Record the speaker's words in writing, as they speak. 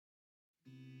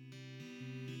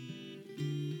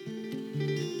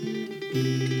Today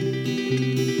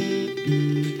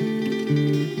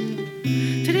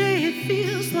it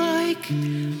feels like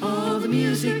all the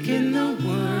music in the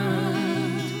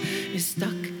world is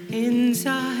stuck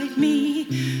inside me.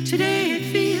 Today it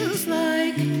feels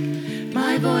like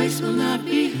my voice will not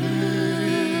be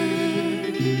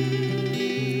heard.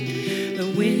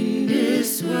 The wind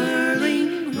is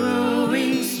swirling,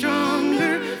 growing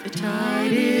stronger. The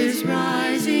tide is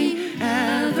rising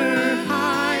ever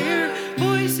higher.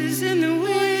 Voices in the wind,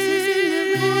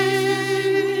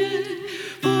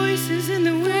 voices in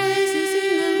the wind.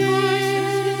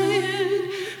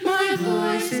 My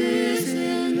voice is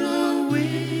in the wind.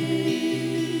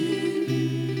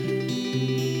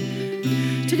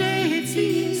 Today it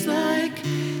seems like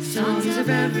songs of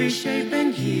every shape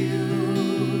and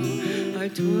hue are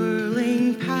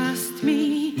twirling past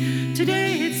me.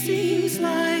 Today it seems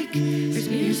like there's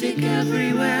music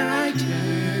everywhere I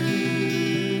turn.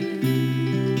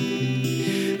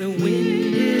 The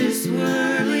wind is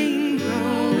swirling,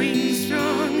 growing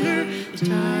stronger. The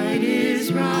tide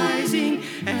is rising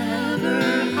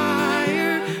ever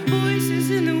higher. Voices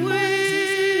in the wind,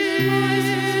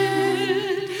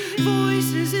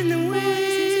 voices in the wind.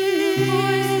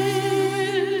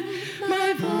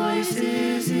 My voice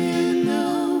is in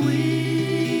the wind.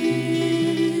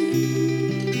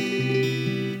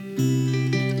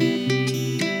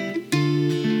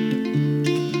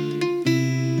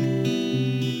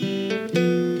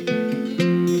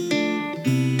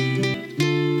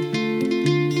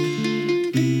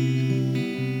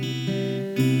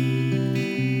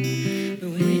 The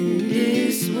wind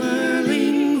is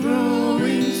swirling,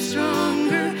 growing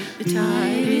stronger. The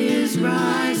tide is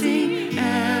rising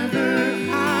ever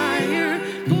higher.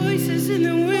 Voices in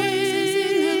the wind,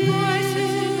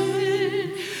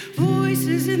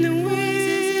 voices in the wind.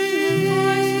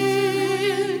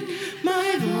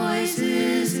 My voice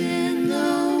is in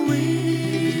the wind.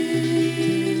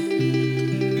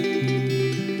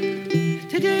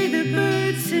 Today the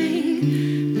birds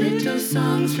sing little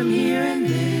songs from here and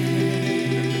there.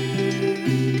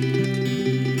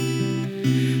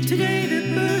 Today the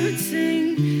birds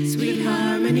sing sweet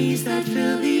harmonies that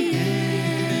fill the air.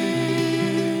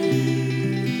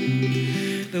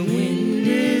 The wind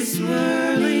is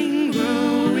swirling,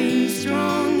 growing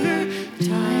stronger. The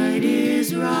tide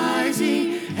is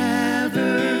rising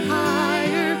ever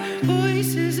higher.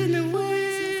 Voices in the wind.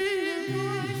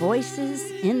 Voices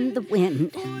in the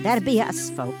wind. That'd be us,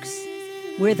 folks.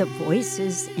 We're the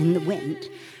voices in the wind.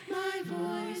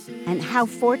 And how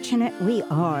fortunate we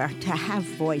are to have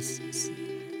voices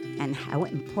and how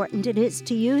important it is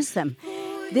to use them.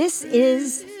 This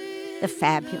is the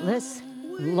fabulous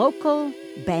local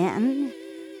band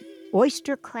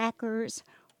Oyster Crackers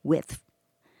with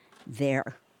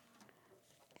their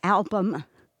album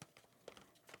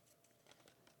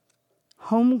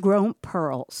Homegrown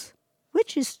Pearls,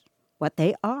 which is what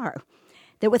they are.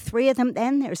 There were 3 of them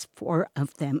then, there's 4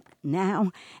 of them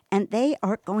now, and they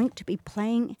are going to be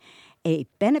playing a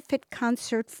benefit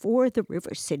concert for the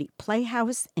River City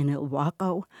Playhouse in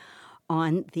Ilwaco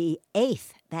on the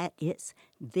 8th. That is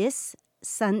this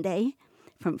Sunday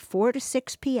from 4 to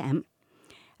 6 p.m.,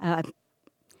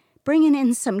 bringing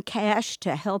in some cash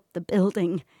to help the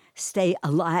building stay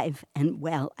alive and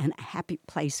well and a happy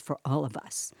place for all of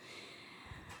us.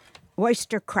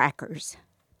 Oyster Crackers,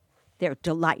 they're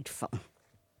delightful.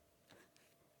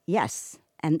 Yes,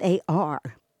 and they are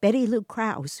Betty Lou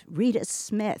Krause, Rita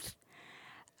Smith,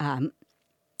 and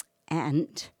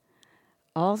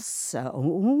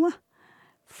also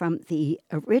from the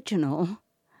original,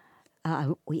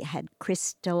 we had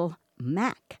Crystal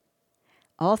Mack.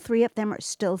 All 3 of them are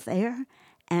still there,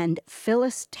 and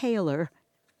Phyllis Taylor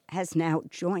has now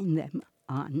joined them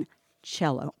on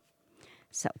cello.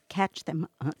 So catch them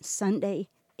on Sunday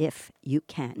if you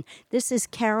can. This is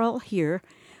Carol here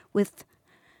with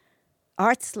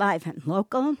Arts Live and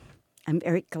Local. I'm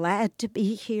very glad to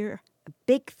be here. A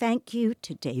big thank you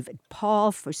to David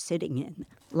Paul for sitting in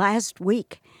last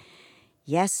week.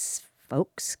 Yes,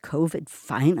 folks, COVID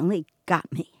finally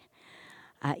got me.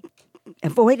 I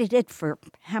avoided it for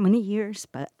how many years,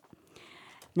 but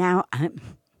now I'm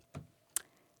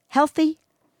healthy,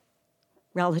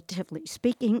 relatively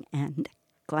speaking, and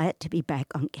glad to be back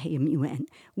on KMUN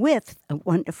with a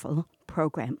wonderful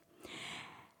program.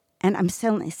 And I'm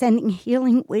sending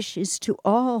healing wishes to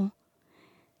all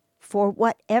for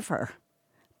whatever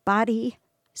body,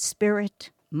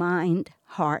 spirit, mind,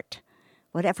 heart,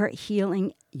 whatever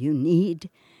healing you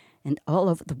need. And all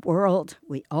over the world,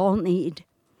 we all need.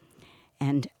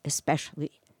 And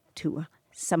especially to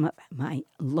some of my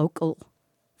local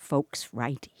folks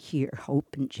right here,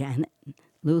 Hope and Janet and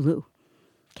Lulu,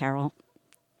 Carol.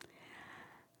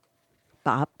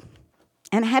 Bob.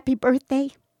 And a happy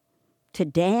birthday to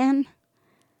Dan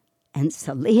and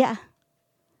Celia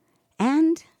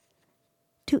and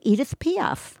to Edith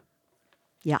Piaf.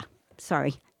 Yeah,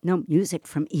 sorry, no music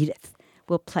from Edith.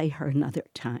 We'll play her another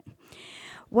time.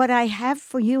 What I have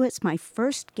for you as my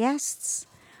first guests,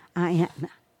 I am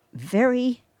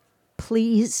very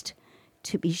pleased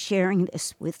to be sharing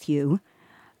this with you.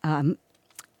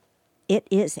 It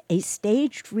is a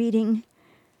staged reading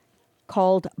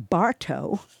called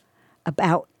Bartow,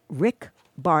 about Rick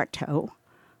Bartow,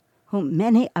 whom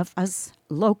many of us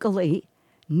locally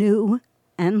knew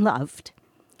and loved.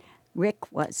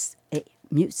 Rick was a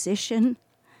musician.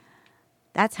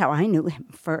 That's how I knew him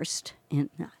first, in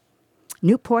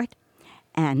Newport,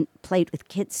 and played with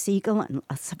Kid Siegel and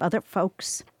lots of other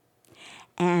folks.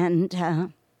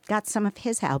 And got some of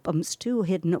his albums, too,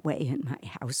 hidden away in my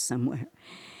house somewhere.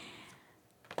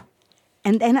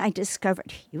 And then I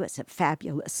discovered he was a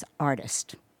fabulous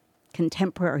artist,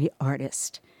 contemporary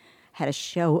artist. Had a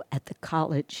show at the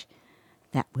college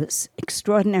that was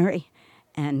extraordinary,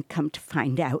 and come to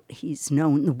find out he's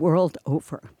known the world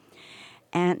over.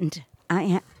 And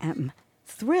I am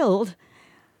thrilled.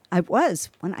 I was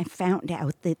when I found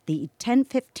out that the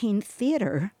 1015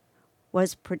 Theater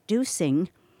was producing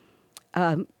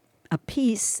a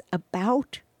piece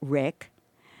about Rick,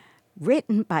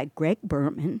 written by Greg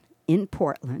Berman in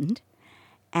Portland,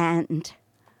 and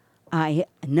I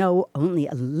know only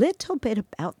a little bit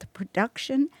about the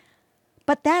production,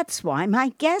 but that's why my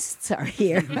guests are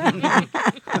here.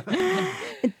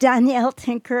 Danyelle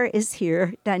Tinker is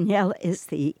here. Danyelle is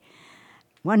the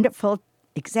wonderful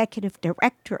executive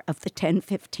director of the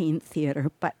 1015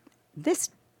 Theater, but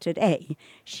today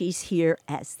she's here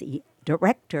as the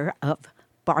director of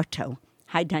Bartow.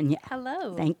 Hi, Danyelle.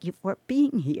 Hello. Thank you for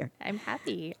being here. I'm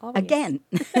happy, always. Again.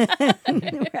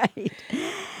 Right.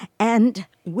 And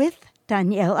with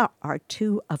Danyelle are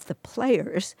two of the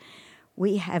players.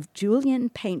 We have Julian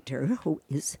Painter, who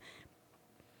is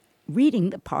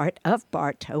reading the part of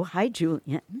Bartow. Hi,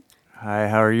 Julian. Hi,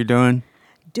 how are you doing?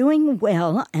 Doing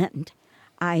well, and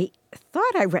I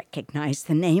thought I recognized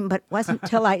the name, but it wasn't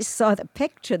until I saw the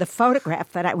picture, the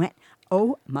photograph, that I went,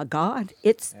 oh, my God,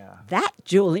 it's that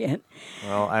Julian.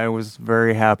 Well, I was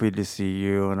very happy to see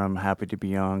you, and I'm happy to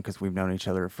be on because we've known each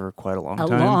other for quite a long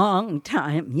time. A long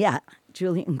time, yeah.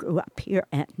 Julian grew up here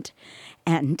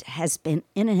and has been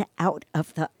in and out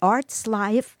of the arts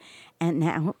life, and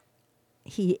now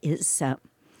he is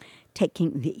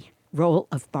taking the role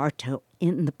of Bartow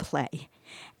in the play.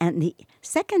 And the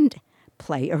second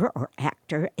player or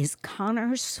actor is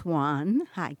Connor Swan.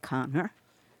 Hi, Connor.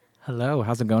 Hello,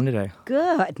 how's it going today?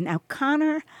 Good. Now,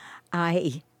 Connor,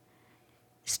 I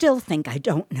still think I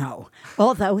don't know,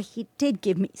 although he did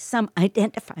give me some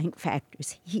identifying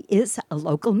factors. He is a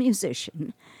local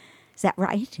musician. Is that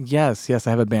right? Yes, I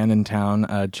have a band in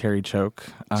town, Cherry Choke.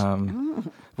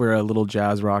 We're a little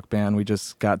jazz rock band. We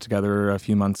just got together a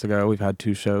few months ago. We've had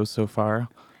 2 shows so far.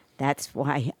 That's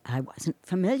why I wasn't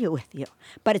familiar with you.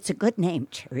 But it's a good name,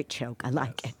 Cherry Choke. I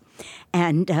like it.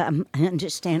 And I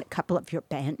understand a couple of your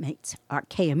bandmates are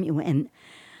KMUN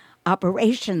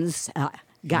operations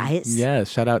guys. Yeah,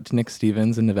 shout out to Nick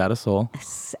Stevens and Nevada Soul.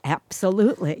 Yes,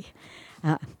 absolutely.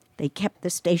 They kept the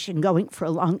station going for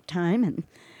a long time,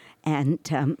 and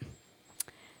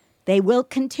they will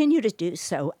continue to do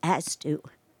so, as do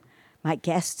my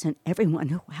guests and everyone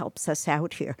who helps us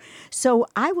out here. So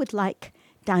I would like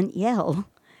Danyelle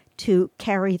to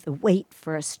carry the weight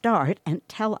for a start and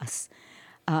tell us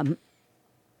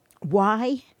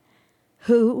why,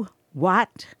 who,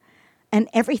 what, and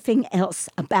everything else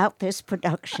about this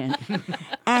production.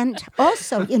 And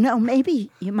also, maybe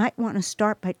you might want to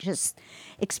start by just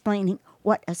explaining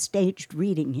what a staged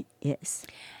reading is.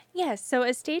 Yes, so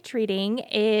a stage reading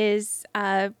is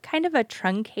kind of a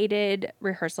truncated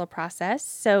rehearsal process.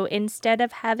 So instead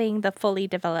of having the fully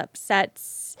developed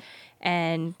sets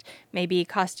and maybe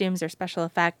costumes or special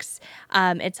effects,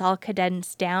 it's all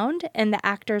condensed down, and the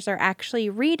actors are actually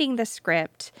reading the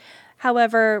script.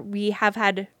 However, we have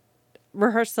had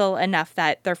rehearsal enough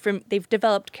that they've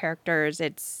developed characters.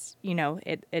 It's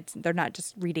they're not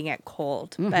just reading it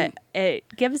cold, but it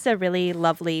gives a really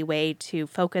lovely way to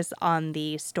focus on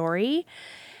the story,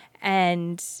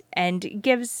 and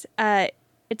gives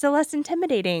it's a less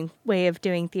intimidating way of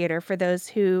doing theater for those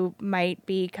who might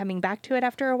be coming back to it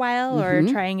after a while or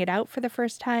trying it out for the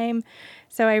first time.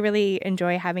 So I really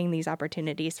enjoy having these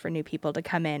opportunities for new people to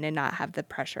come in and not have the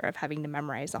pressure of having to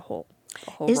memorize a whole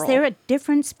Is role. there a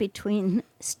difference between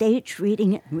stage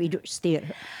reading and reader's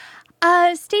theater?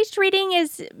 Staged reading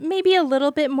is maybe a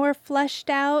little bit more fleshed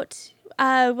out.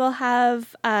 we'll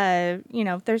have,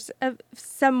 there's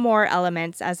some more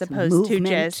elements as opposed movement.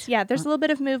 to just, there's a little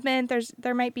bit of movement.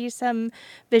 There might be some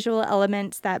visual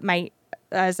elements that might,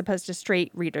 as opposed to straight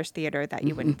readers theater that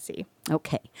you wouldn't see.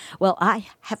 Okay. Well, I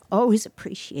have always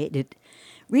appreciated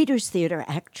Readers Theater,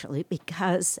 actually,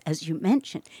 because, as you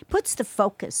mentioned, it puts the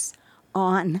focus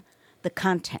on the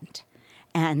content.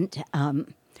 And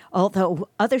although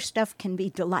other stuff can be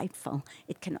delightful,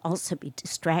 it can also be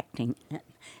distracting.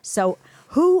 So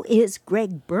who is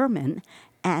Greg Berman,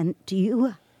 and do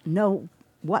you know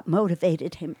what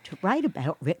motivated him to write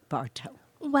about Rick Bartow?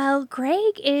 Well,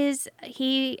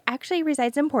 he actually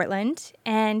resides in Portland,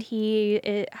 and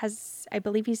he has, I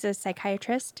believe he's a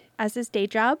psychiatrist as his day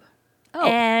job. Oh,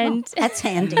 well, that's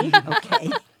handy. Okay.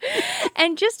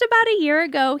 And just about a year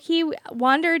ago, he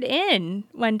wandered in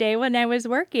one day when I was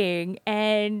working,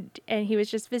 and he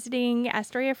was just visiting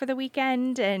Astoria for the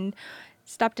weekend and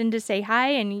stopped in to say hi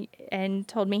and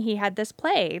told me he had this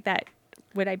play that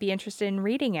would I be interested in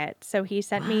reading it. So he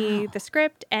sent me the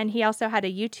script, and he also had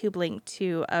a YouTube link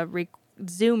to a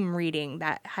Zoom reading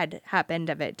that had happened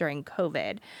of it during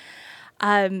COVID.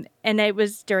 And it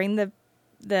was during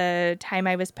the time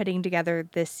I was putting together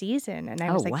this season. And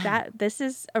I was this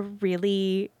is a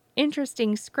really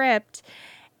interesting script,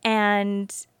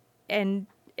 and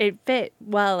it fit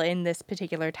well in this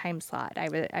particular time slot.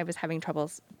 I was having trouble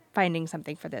finding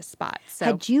something for this spot. So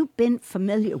had you been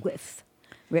familiar with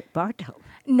Rick Bartow?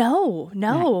 No.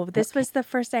 Right. This was the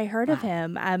first I heard of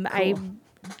him. Cool. I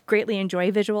greatly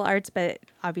enjoy visual arts, but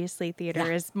obviously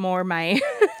theater is more my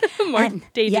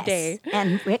day to day.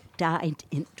 And Rick died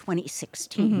in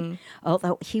 2016,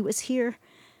 although he was here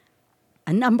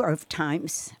a number of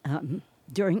times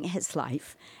during his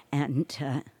life, and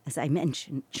as I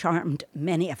mentioned, charmed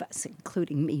many of us,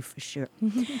 including me for sure.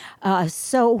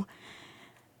 So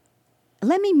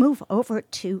let me move over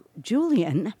to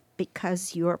Julian,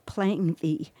 because you're playing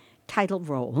the title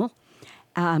role.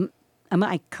 Am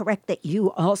I correct that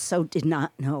you also did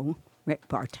not know Rick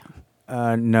Bartow?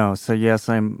 No. So yes,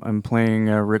 I'm playing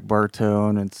Rick Bartow,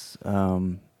 and it's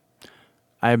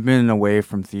I've been away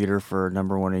from theater for a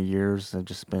number of years. I've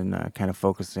just been kind of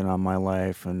focusing on my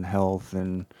life and health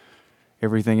and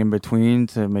everything in between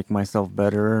to make myself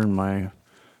better and my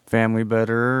family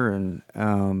better,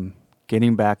 and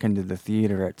getting back into the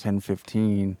theater at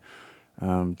 10:15.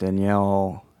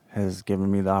 Danyelle has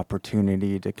given me the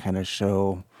opportunity to kind of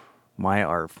show my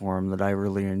art form that I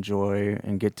really enjoy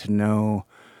and get to know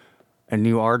a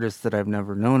new artist that I've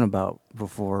never known about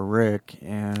before, Rick.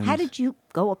 And how did you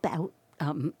go about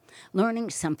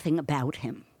learning something about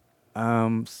him?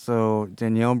 So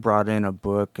Danyelle brought in a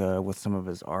book with some of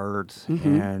his art,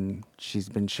 and she's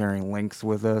been sharing links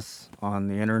with us on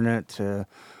the internet to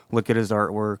look at his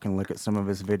artwork and look at some of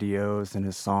his videos and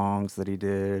his songs that he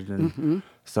did. And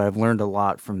so I've learned a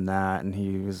lot from that, and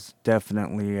he was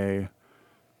definitely a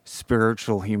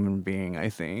spiritual human being, I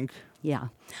think. Yeah.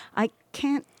 I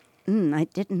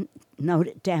didn't note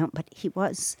it down, but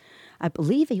I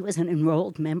believe he was an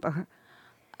enrolled member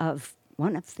of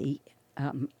one of the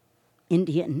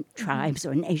Indian tribes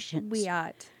or nations.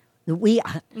 Wiyot. The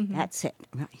Wiyot, that's it,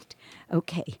 right.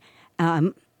 Okay.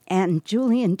 And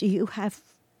Julian, do you have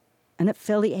an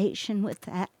affiliation with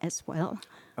that as well?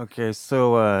 Okay,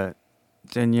 so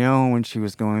Danyelle, when she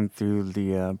was going through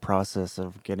the process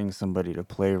of getting somebody to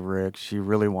play Rick, she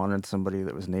really wanted somebody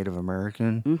that was Native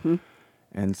American.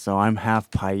 And so I'm half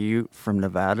Paiute from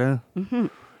Nevada.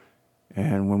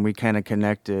 And when we kind of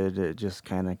connected, it just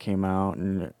kind of came out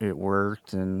and it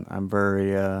worked. And I'm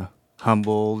very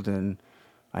humbled, and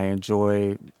I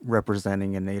enjoy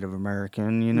representing a Native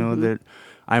American, that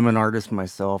I'm an artist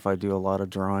myself. I do a lot of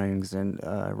drawings and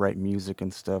write music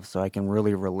and stuff, so I can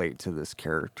really relate to this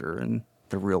character and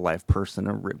the real life person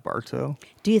of Rick Bartow.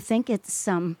 Do you think it's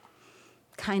some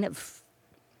kind of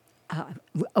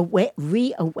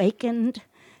reawakened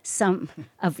some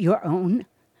of your own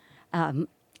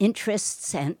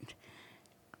interests and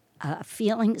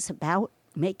feelings about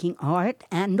making art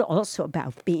and also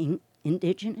about being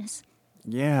Indigenous?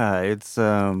 Yeah, it's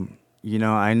I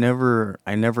never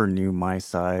knew my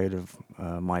side of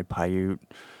my Paiute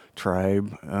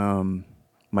tribe.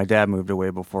 My dad moved away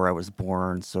before I was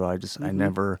born, so I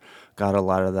never got a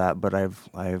lot of that. But I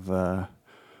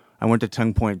went to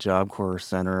Tongue Point Job Corps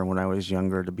Center when I was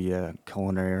younger to be a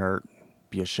culinary art,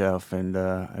 be a chef, and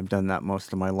I've done that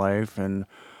most of my life. And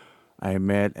I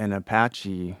met an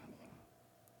Apache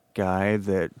guy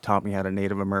that taught me how to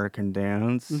Native American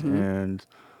dance, and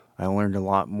I learned a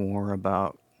lot more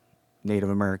about Native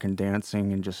American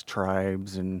dancing and just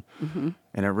tribes, and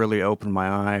it really opened my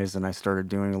eyes, and I started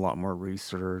doing a lot more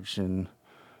research, and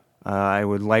I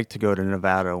would like to go to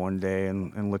Nevada one day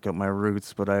and look at my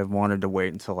roots, but I wanted to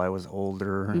wait until I was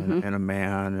older and a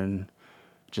man and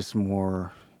just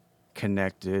more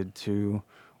connected to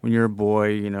when you're a boy,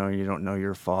 you know, you don't know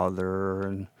your father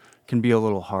and can be a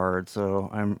little hard. So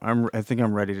I think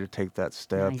I'm ready to take that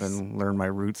step Nice. and learn my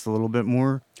roots a little bit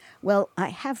more. Well, I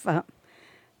have,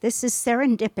 this is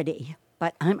serendipity,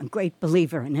 but I'm a great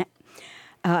believer in it.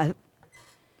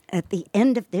 At the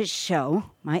end of this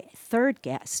show, my third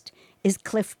guest is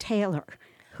Cliff Taylor,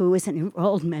 who is an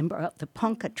enrolled member of the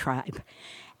Ponca tribe.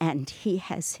 And he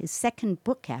has his second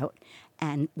book out,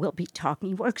 and we'll be talking.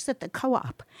 He works at the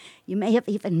co-op. You may have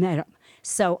even met him.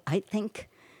 So I think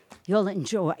you'll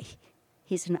enjoy.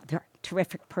 He's another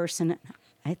terrific person, and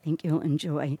I think you'll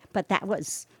enjoy. But that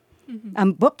was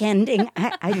bookending.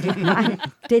 I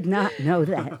did not know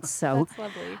that. So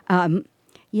That's lovely.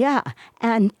 yeah.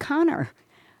 And Connor,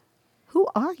 who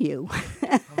are you?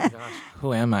 Oh my gosh.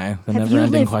 Who am I? The Have you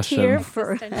never-ending lived question. here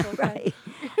for Existential right?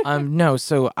 No,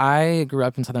 so I grew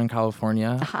up in Southern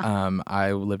California.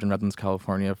 I lived in Redlands,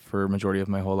 California for a majority of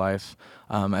my whole life.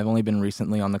 I've only been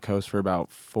recently on the coast for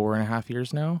about 4.5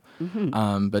 years now.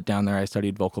 But down there I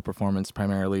studied vocal performance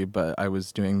primarily, but I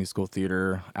was doing musical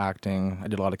theater, acting. I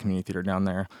did a lot of community theater down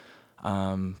there.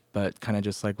 But kind of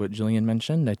just like what Julian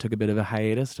mentioned, I took a bit of a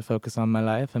hiatus to focus on my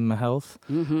life and my health.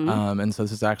 And so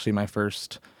this is actually my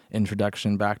first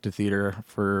introduction back to theater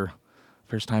for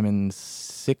first time in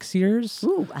 6 years.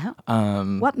 Ooh,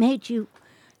 wow. What made you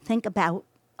think about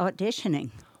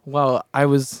auditioning? Well, I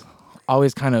was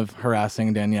always kind of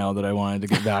harassing Danyelle that I wanted to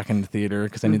get back into theater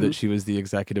because I knew that she was the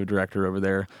executive director over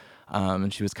there.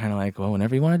 And she was kind of like, well,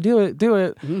 whenever you want to do it, do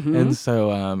it. And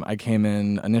so I came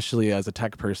in initially as a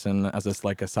tech person, as a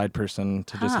side person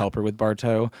to just help her with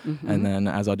Bartow. And then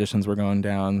as auditions were going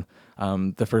down,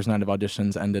 the first night of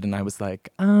auditions ended and I was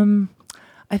like,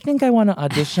 I think I want to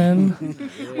audition.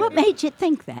 What made you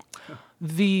think that?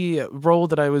 The role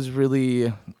that I was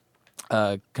really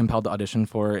compelled to audition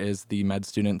for is the med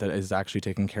student that is actually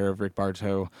taking care of Rick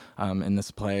Bartow in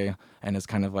this play and is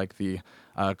kind of like the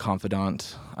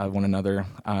confidant of one another.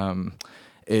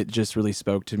 It just really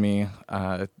spoke to me,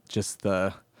 just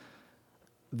the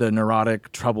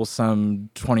neurotic, troublesome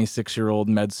 26-year-old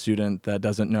med student that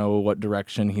doesn't know what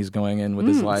direction he's going in with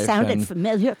his life. Sounded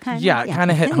familiar, kind of. Yeah, it kind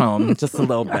of hit home just a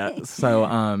little bit.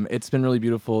 So it's been really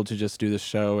beautiful to just do the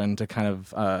show and to kind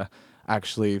of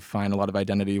actually find a lot of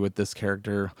identity with this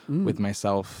character, with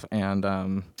myself, and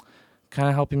kind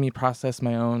of helping me process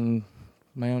my own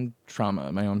trauma,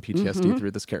 my own PTSD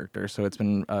through this character. So it's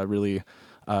been really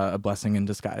a blessing in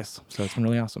disguise. So it's been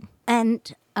really awesome.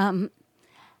 And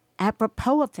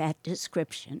apropos of that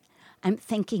description, I'm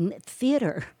thinking that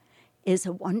theater is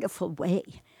a wonderful way.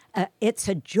 It's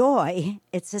a joy,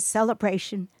 it's a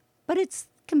celebration, but it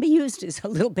can be used as a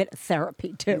little bit of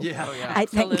therapy too. I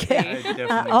think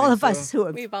Absolutely. all of us who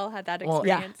have We've all had that Well,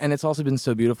 experience. and it's also been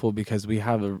so beautiful because we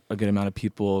have a good amount of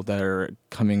people that are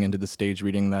coming into the stage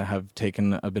reading that have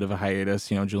taken a bit of a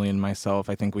hiatus. You know, Julian and myself,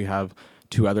 I think we have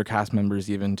 2 other cast members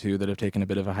even too that have taken a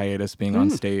bit of a hiatus being on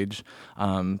stage.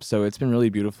 So it's been really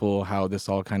beautiful how this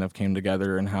all kind of came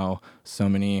together and how so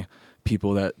many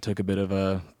people that took a bit of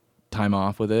a time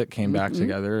off with it came back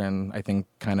together and I think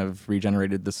kind of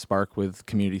regenerated the spark with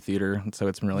community theater. And so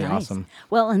it's been really Nice. awesome.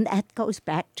 Well, and that goes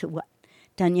back to what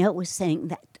Danyelle was saying,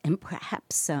 that, and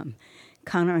perhaps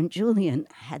Connor and Julian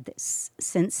had this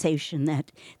sensation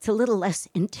that it's a little less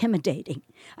intimidating.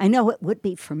 I know it would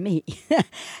be for me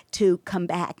to come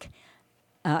back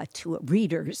to a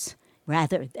reader's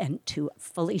rather than to a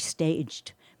fully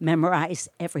staged, memorize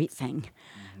everything,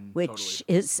 which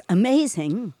is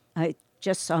amazing. I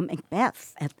just saw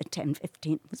Macbeth at the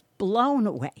 10:15, was blown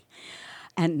away,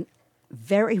 and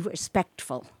very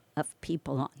respectful of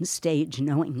people on stage,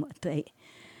 knowing what they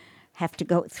have to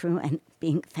go through and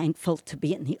being thankful to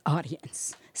be in the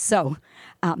audience. So,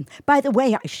 by the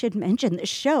way, I should mention the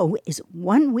show is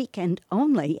one weekend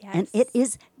only, and it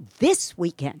is this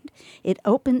weekend. It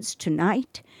opens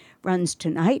tonight, runs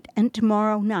tonight and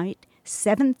tomorrow night,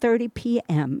 7:30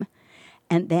 p.m.,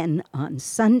 and then on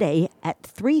Sunday at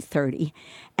 3:30.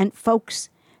 And folks,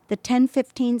 the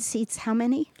 10:15 seats, how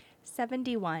many?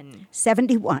 71.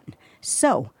 71.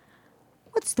 So,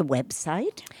 what's the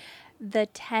website? The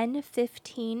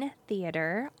 1015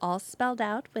 Theater, all spelled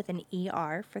out with an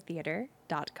ER for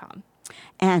theater.com.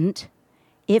 And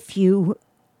if you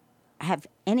have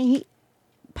any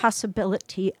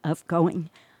possibility of going,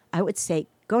 I would say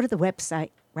go to the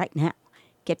website right now.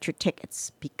 Get your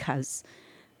tickets because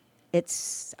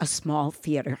it's a small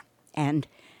theater. And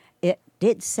it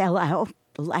did sell out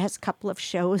the last couple of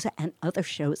shows and other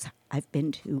shows I've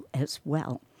been to as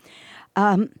well.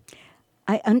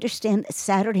 I understand that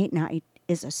Saturday night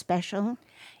is a special.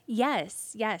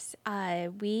 Yes.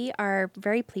 We are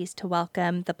very pleased to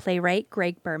welcome the playwright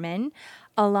Greg Berman,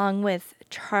 along with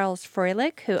Charles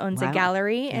Froelich, who owns a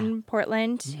gallery in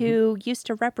Portland, who used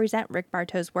to represent Rick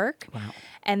Bartow's work. Wow.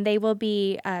 And they will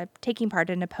be taking part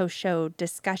in a post-show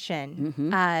discussion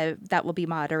that will be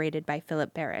moderated by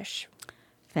Philip Barish.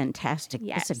 Fantastic.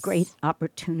 Yes. It's a great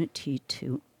opportunity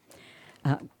to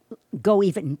go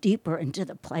even deeper into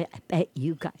the play. I bet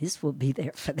you guys will be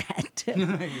there for that.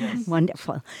 Yes.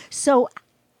 Wonderful. So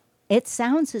it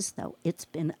sounds as though it's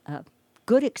been a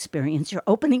good experience. You're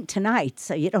opening tonight,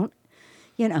 so you don't,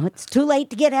 it's too late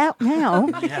to get out now.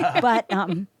 But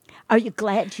are you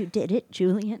glad you did it,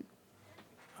 Julian?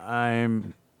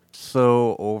 I'm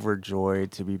so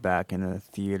overjoyed to be back in a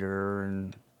theater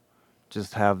and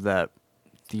just have that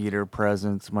theater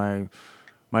presence.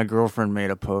 My girlfriend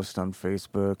made a post on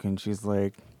Facebook, and she's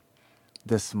like,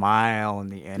 the smile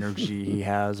and the energy he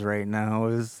has right now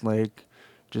is like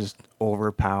just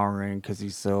overpowering because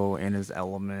he's so in his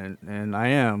element. And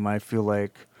I feel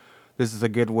like this is a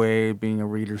good way, being a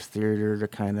reader's theater, to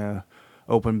kind of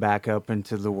open back up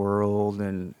into the world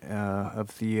and of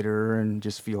theater and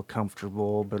just feel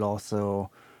comfortable, but also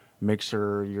make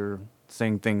sure you're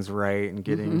saying things right and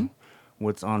getting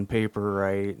what's on paper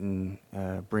right, and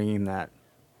bringing that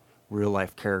real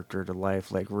life character to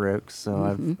life like Rick.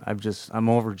 So I'm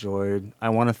overjoyed. I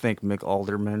want to thank Mick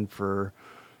Alderman for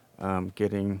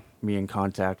getting me in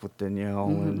contact with Danyelle,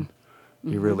 and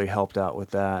he really helped out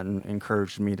with that and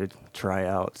encouraged me to try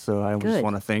out. So I just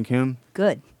want to thank him.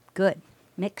 Good.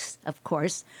 Mick's, of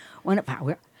course, one of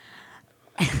our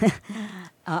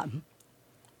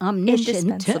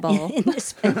omniscient,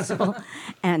 indispensable,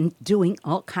 and doing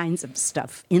all kinds of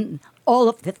stuff in all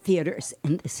of the theaters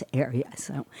in this area.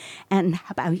 So, and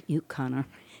how about you, Connor?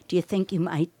 Do you think you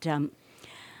might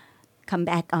come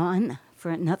back on for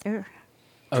another?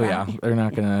 Oh, yeah. They're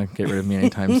not going to get rid of me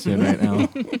anytime soon right now.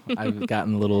 I've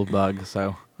gotten a little bug,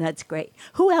 so. That's great.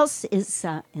 Who else is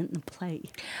in the play?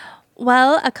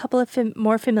 Well, a couple of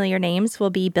more familiar names will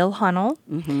be Bill Honnell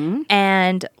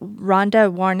and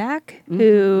Rhonda Warnock,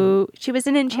 who she was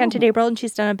in Enchanted April, and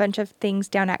she's done a bunch of things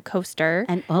down at Coaster.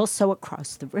 And also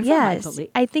across the river, yes, I believe.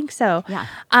 I think so. Yeah.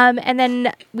 And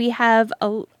then we have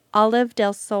Olive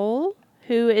Del Sol,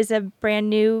 who is a brand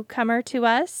newcomer to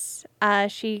us.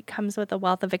 She comes with a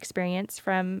wealth of experience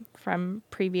from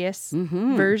previous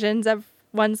versions of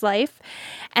one's life.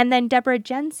 And then Deborah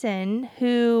Jensen,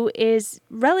 who is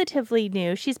relatively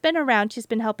new. She's been around. She's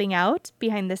been helping out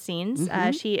behind the scenes.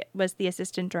 She was the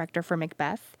assistant director for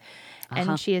Macbeth.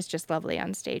 And she is just lovely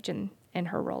on stage in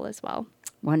her role as well.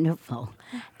 Wonderful.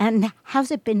 And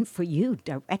how's it been for you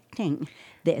directing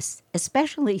this,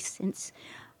 especially since,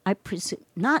 I presume,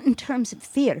 not in terms of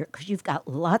theater, because you've got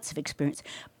lots of experience,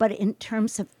 but in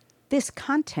terms of this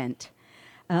content,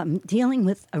 dealing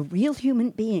with a real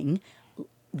human being,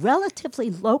 relatively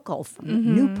local from the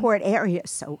Newport area,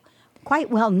 so quite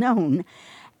well known.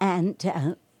 And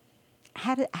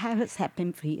how has that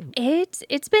been for you?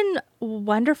 It's been a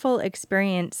wonderful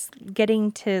experience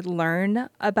getting to learn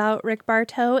about Rick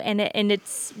Bartow, and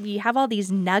it's we have all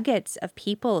these nuggets of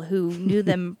people who knew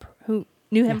them who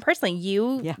knew him personally.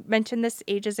 You mentioned this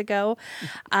ages ago.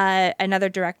 Another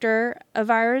director of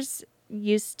ours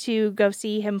used to go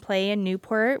see him play in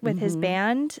Newport with his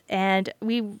band, and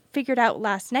we figured out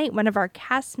last night one of our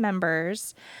cast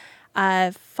members'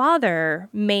 father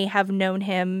may have known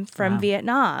him from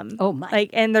Vietnam. Oh my!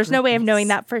 And there's no way of knowing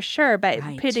that for sure, but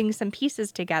putting some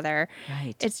pieces together,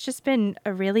 right. It's just been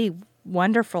a really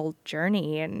wonderful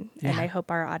journey, and I hope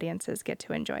our audiences get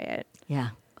to enjoy it.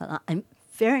 Yeah, well, I'm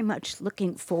very much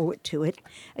looking forward to it.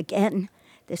 Again,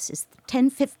 this is the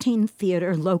 1015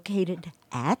 Theater located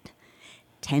at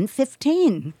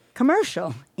 1015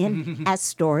 Commercial in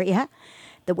Astoria.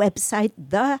 The website,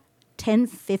 the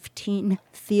 1015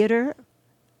 Theater,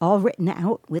 all written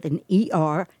out with an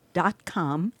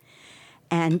ER.com.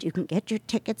 And you can get your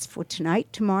tickets for tonight,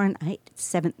 tomorrow night at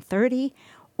 7:30,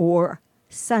 or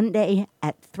Sunday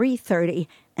at 3:30,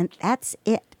 and that's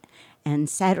it. And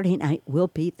Saturday night will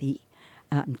be the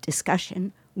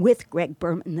discussion with Greg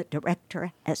Berman, the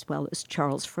director, as well as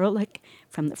Charles Froelich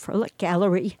from the Froelich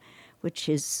Gallery, which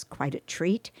is quite a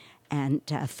treat. And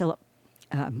Philip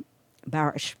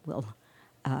Barish will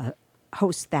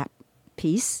host that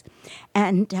piece.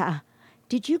 And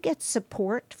did you get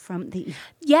support from the...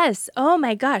 Yes. Oh,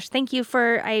 my gosh. Thank you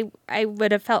for... I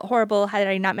would have felt horrible had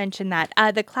I not mentioned that.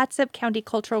 The Clatsop County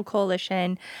Cultural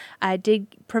Coalition did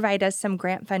provide us some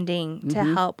grant funding to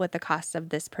help with the cost of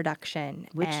this production.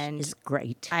 Which is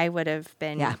great. I would have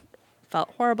been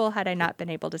felt horrible had I not been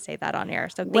able to say that on air.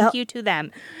 So thank you to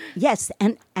them. Yes,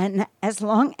 and as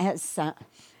long as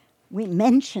we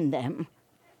mention them,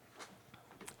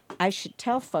 I should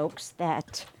tell folks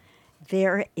that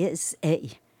there is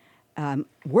a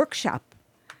workshop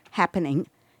happening.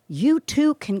 You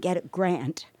too can get a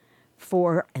grant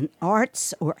for an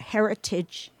arts or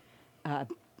heritage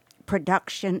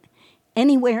production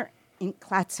anywhere in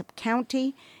Clatsop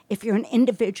County. If you're an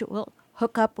individual,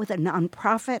 hook up with a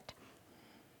nonprofit.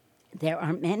 There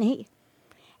are many.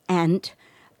 And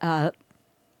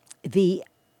the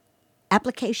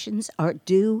applications are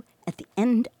due at the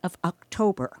end of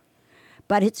October.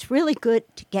 But it's really good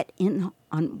to get in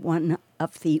on one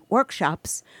of the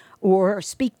workshops or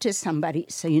speak to somebody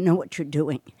so you know what you're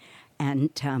doing. And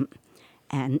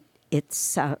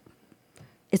it's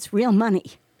real money,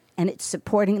 and it's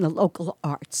supporting the local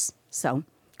arts. So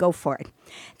go for it.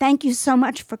 Thank you so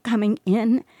much for coming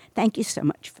in. Thank you so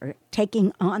much for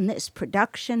taking on this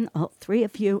production, all three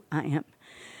of you. I am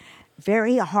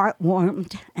very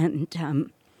heart-warmed,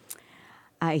 and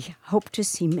I hope to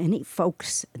see many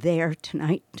folks there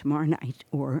tonight, tomorrow night,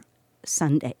 or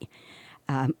Sunday.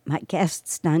 My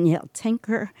guests, Danyelle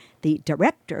Tinker, the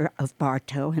director of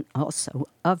Bartow and also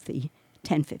of the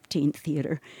 1015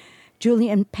 Theater,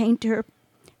 Julian Painter,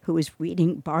 who is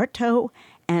reading Bartow,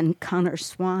 and Connor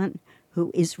Swan,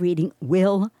 who is reading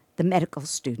Will, the medical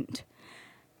student.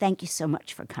 Thank you so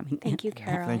much for coming in. Thank you,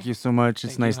 Carol. Thank you so much.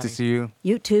 It's nice to see you.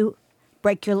 You too.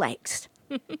 Break your legs.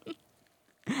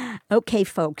 Okay,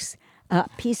 folks, a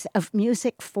piece of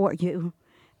music for you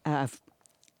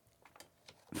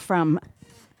from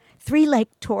Three Leg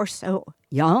Torso.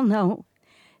 Y'all know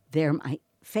they're my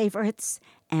favorites,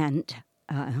 and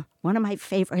one of my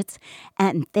favorites,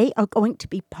 and they are going to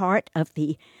be part of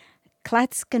the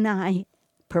Clatskanie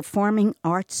Performing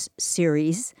Arts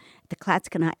Series, the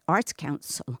Clatskanie Arts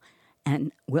Council,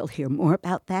 and we'll hear more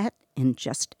about that in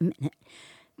just a minute.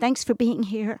 Thanks for being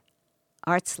here.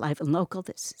 Arts Live and Local.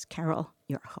 This is Carol,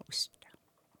 your host.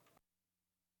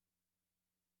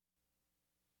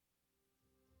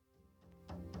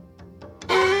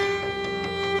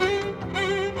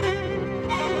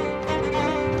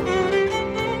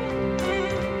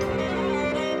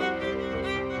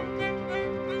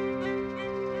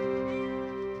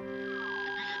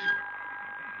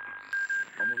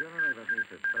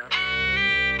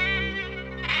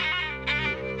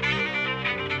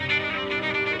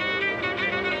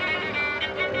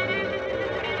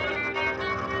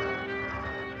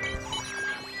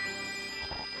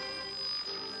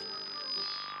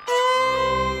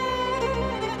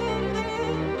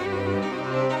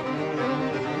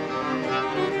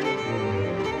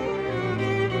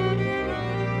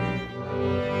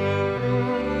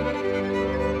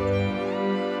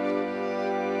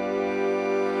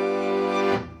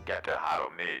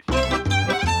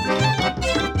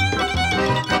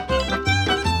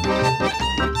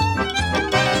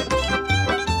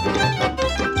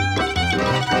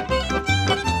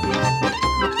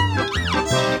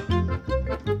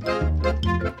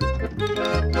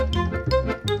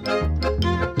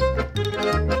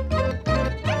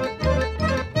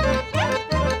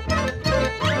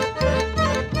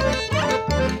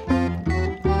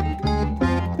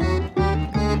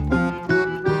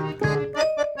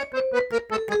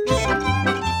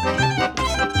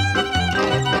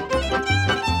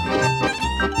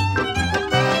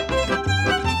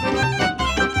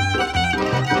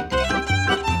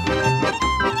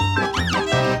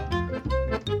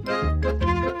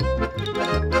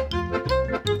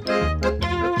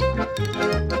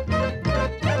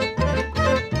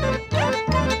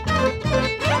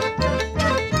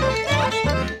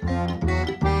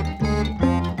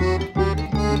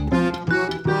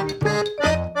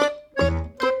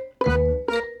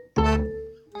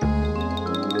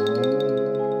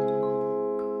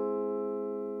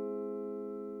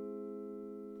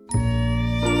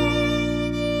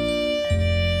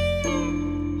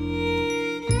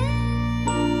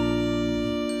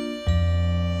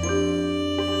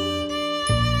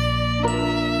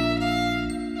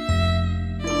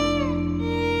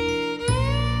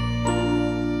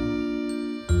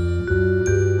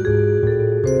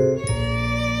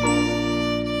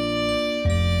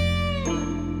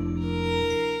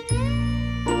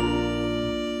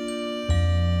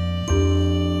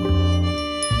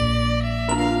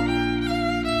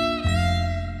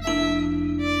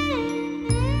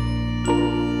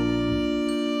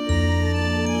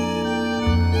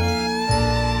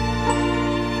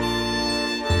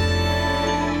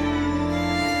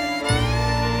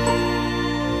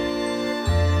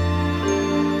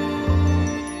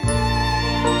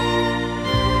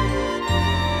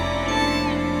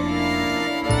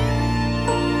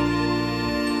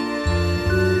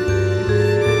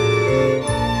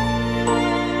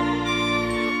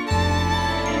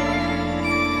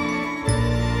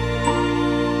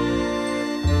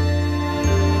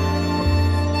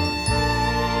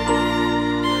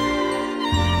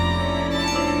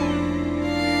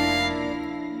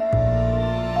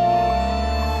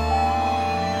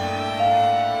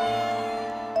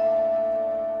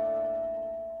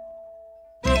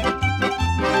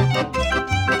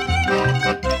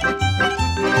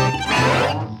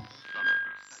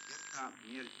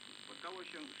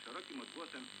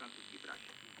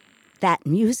 that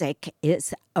music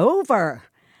is over.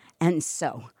 And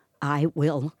so I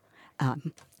will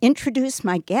introduce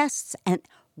my guests and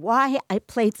why I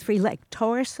played Three-Leg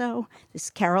Torso. This is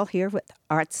Carol here with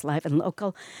Arts Live and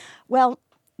Local. Well,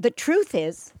 the truth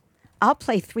is, I'll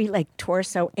play Three-Leg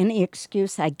Torso any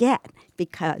excuse I get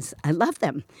because I love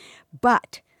them.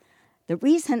 But the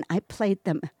reason I played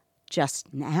them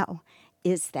just now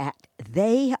is that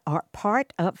they are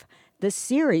part of the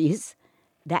series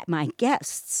that my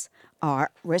guests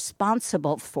are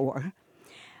responsible for.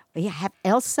 We have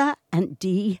Elsa and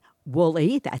Dee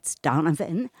Wooley, that's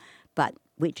Donovan, but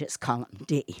we just call him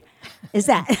Dee. Is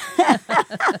that?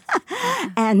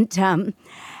 And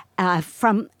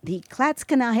from the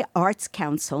Clatskanie Arts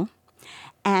Council,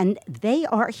 and they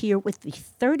are here with the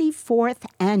 34th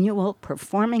Annual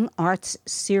Performing Arts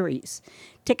Series.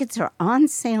 Tickets are on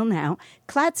sale now.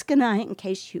 Clatskanie, in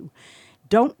case you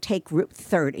don't take Route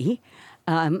 30,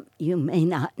 you may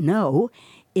not know,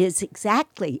 is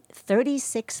exactly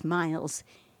 36 miles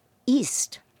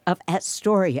east of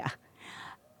Astoria.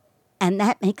 And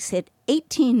that makes it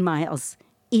 18 miles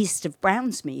east of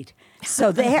Brownsmead.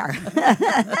 So there,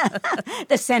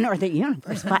 the center of the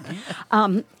universe. But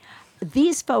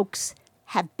these folks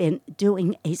have been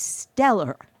doing a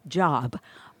stellar job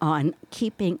on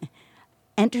keeping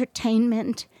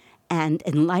entertainment and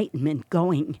enlightenment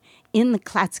going in the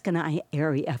Clatskanie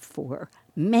area for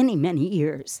many, many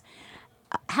years.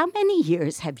 How many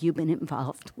years have you been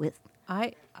involved with?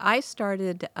 I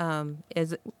started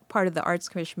as part of the Arts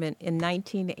Commission in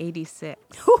 1986.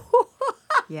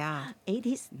 Yeah.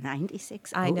 80s,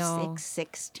 96, I know. 06,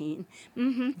 16.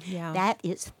 Mm-hmm. Yeah. That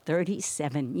is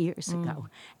 37 years ago.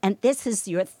 And this is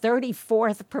your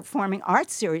 34th Performing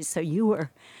Arts Series, so you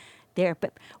were there.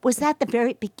 But was that the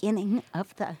very beginning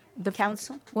of the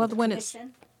council? Well, the when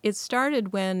commission? it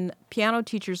started when piano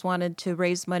teachers wanted to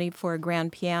raise money for a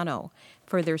grand piano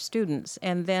for their students,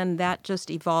 and then that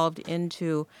just evolved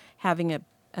into having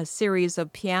a series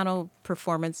of piano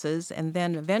performances, and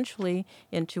then eventually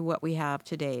into what we have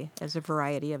today as a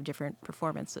variety of different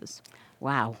performances.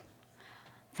 Wow.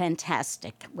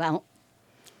 Fantastic. Well,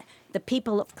 the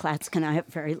people of Clatskanie are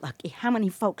very lucky. How many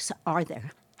folks are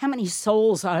there? How many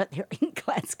souls are there in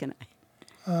Clatskanie?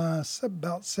 It's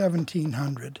about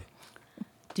 1,700.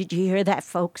 Did you hear that,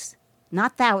 folks?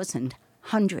 Not 1,000,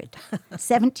 100.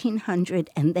 1,700,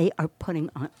 and they are putting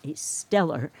on a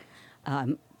stellar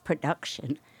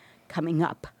production coming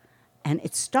up. And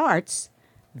it starts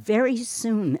very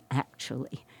soon,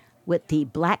 actually, with the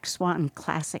Black Swan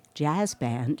Classic Jazz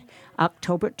Band,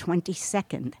 October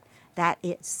 22nd. That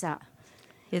is, a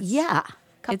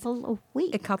couple of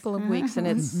weeks. A couple of weeks, and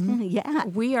it's Yeah.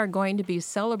 we are going to be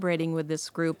celebrating with this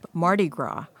group Mardi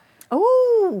Gras.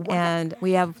 Oh, wow. And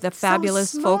we have the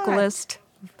fabulous smart. vocalist,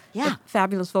 Yeah. the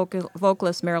fabulous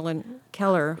vocalist Marilyn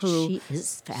Keller, who She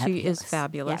is fabulous. She is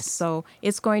fabulous. Yes. So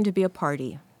it's going to be a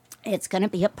party. It's going to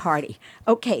be a party.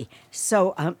 Okay,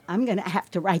 so I'm going to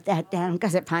have to write that down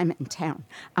because if I'm in town,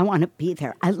 I want to be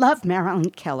there. I love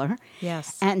Marilyn Keller.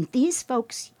 Yes. And these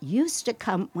folks used to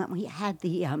come when we had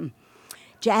the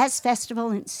Jazz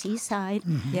Festival in Seaside.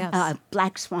 Yes.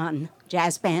 Black Swan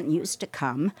Jazz Band used to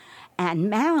come. And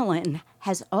Marilyn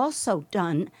has also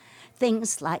done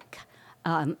things like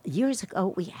years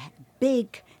ago we had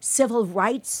big civil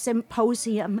rights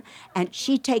symposium, and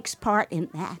she takes part in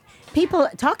that. People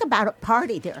talk about a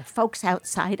party. There are folks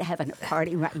outside having a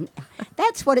party right now.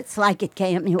 That's what it's like at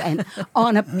KMUN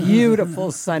on a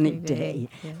beautiful sunny day.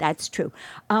 Yeah. That's true.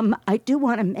 I do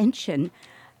want to mention,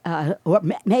 or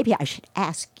maybe I should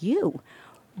ask you,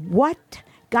 what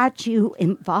got you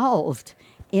involved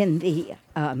in the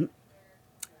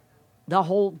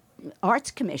whole Arts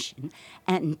Commission?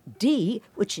 And Dee,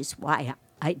 which is why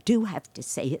I do have to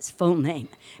say his full name,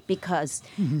 because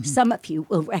some of you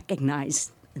will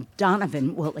recognize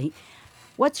Donovan Wooley.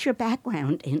 What's your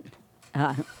background in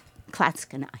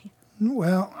Clatskanie?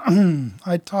 Well,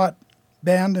 I taught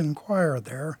band and choir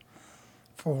there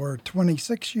for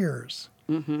 26 years.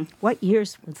 Mm-hmm. What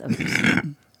years were those?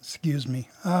 Excuse me.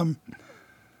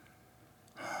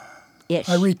 Ish.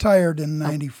 I retired in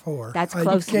 94. that's I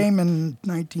close came in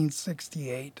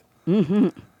 1968. Mm-hmm.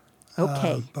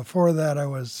 Okay. Before that, I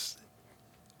was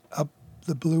up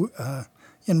the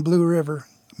in Blue River,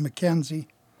 Mackenzie,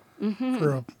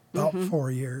 for about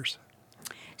 4 years.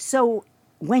 So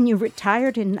when you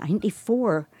retired in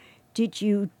 94, did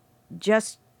you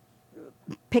just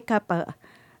pick up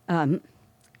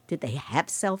did they have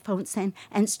cell phones then,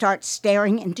 and start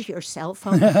staring into your cell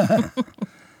phone?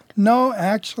 No,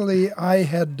 actually, I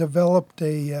had developed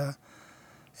an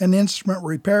instrument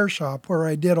repair shop where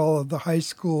I did all of the high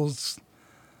school's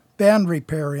band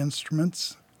repair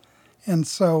instruments. And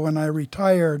so when I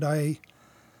retired, I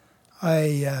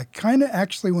kind of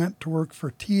actually went to work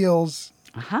for Teals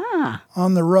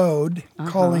on the road,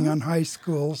 calling on high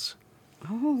schools.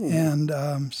 Oh.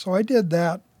 And so I did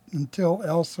that until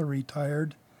Elsa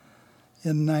retired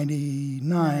in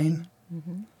 99.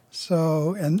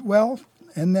 So,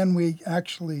 and then we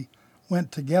actually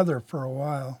went together for a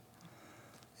while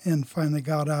and finally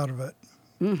got out of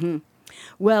it.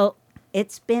 Well,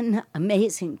 it's been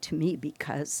amazing to me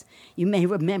because you may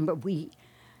remember we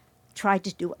tried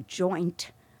to do a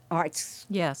joint arts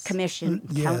commission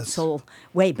council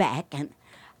way back,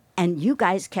 and you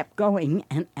guys kept going,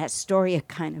 and Astoria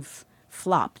kind of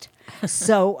flopped.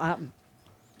 So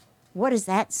what does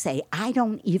that say? I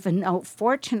don't even know.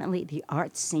 Fortunately, the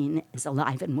art scene is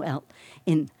alive and well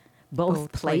in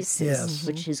both places,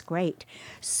 which is great.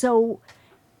 So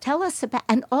tell us about,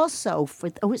 and also for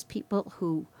those people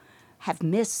who have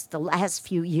missed the last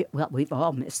few years, well, we've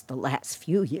all missed the last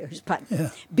few years, but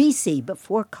BC,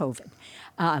 before COVID,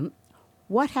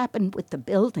 what happened with the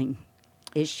building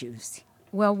issues?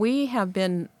 Well, we have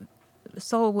been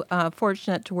so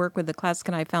fortunate to work with the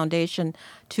Clatskanie Foundation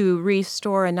to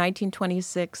restore a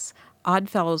 1926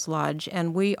 Oddfellows Lodge,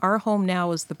 and our home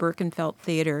now is the Birkenfeld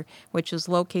Theater, which is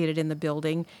located in the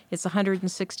building. It's a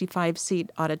 165-seat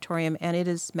auditorium, and it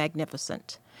is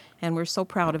magnificent, and we're so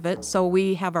proud of it. So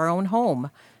we have our own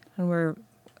home, and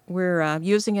we're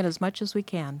using it as much as we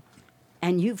can.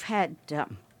 And you've had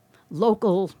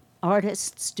local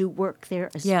artists do work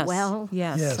there as well?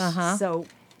 Yes. Uh-huh. So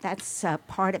that's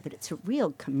part of it. It's a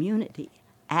real community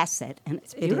asset, and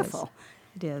it's beautiful.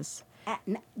 It is.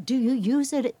 Do you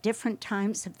use it at different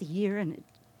times of the year in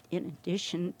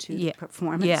addition to the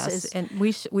performances? Yes, and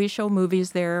we show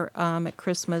movies there at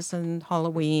Christmas and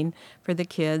Halloween for the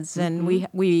kids, and we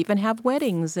even have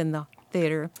weddings in the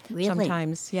theater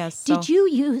sometimes. Yes. Did you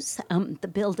use the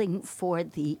building for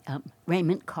the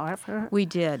Raymond Carver? We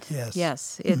did. Yes.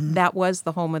 Yes. That was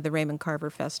the home of the Raymond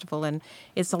Carver Festival, and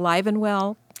it's alive and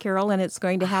well, Carol, and it's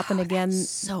going to happen again.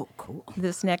 So cool.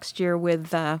 This next year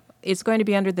with it's going to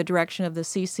be under the direction of the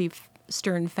C.C.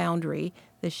 Stern Foundry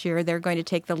this year. They're going to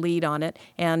take the lead on it,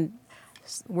 and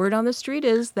word on the street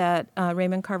is that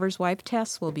Raymond Carver's wife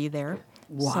Tess will be there.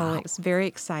 Wow. So it's very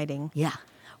exciting. Yeah.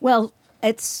 Well,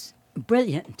 it's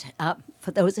brilliant.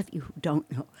 For those of you who don't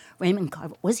know, Raymond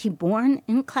Carver, was he born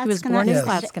in Clatskanie? He was born in Yes.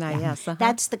 Clatskanie, yes. Uh-huh.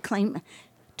 That's the claim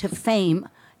to fame,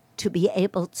 to be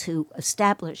able to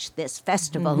establish this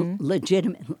festival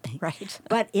legitimately. Right.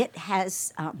 But it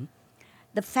has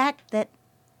the fact that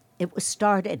it was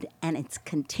started and it's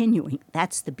continuing.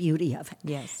 That's the beauty of it.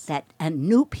 Yes. That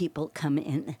new people come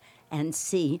in and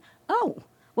see, oh,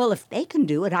 well, if they can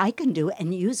do it, I can do it.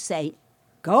 And you say,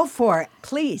 go for it,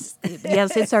 please.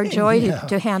 Yes, it's our joy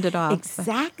to hand it off.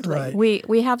 Exactly. Right.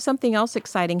 We have something else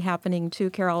exciting happening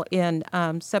too, Carol, in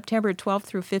September 12th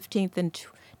through 15th in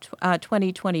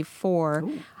 2024.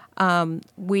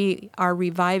 We are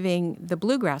reviving the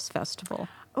Bluegrass Festival.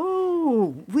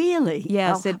 Oh, really?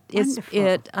 Yes, Oh,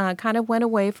 it kind of went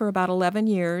away for about 11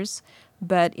 years,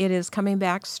 but it is coming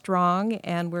back strong,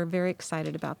 and we're very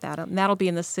excited about that. And that'll be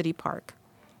in the city park.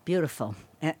 Beautiful.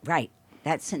 Right.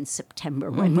 That's in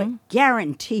September when we're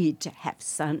guaranteed to have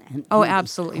sun and Oh, beauty.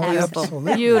 absolutely. Oh, Beautiful.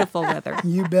 absolutely. Beautiful weather.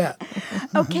 You bet.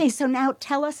 Okay, so now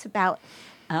tell us about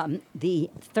the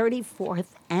 34th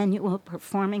Annual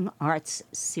Performing Arts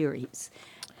Series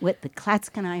with the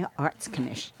Clatskanie Arts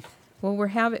Commission.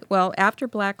 Well, after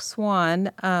Black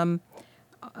Swan, in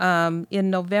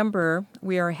November,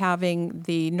 we are having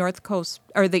the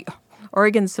the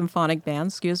Oregon Symphonic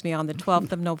Band, on the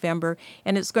 12th of November,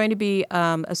 and it's going to be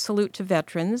a salute to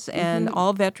veterans, and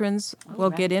all veterans will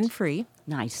get in free.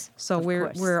 Nice. So of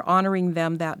course. we're honoring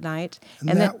them that night,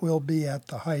 And that will be at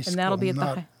the high school. and that'll be at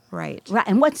not- the right. Right,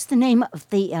 and what's the name of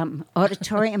the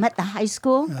auditorium at the high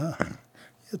school?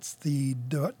 It's the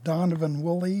Donovan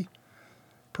Wooley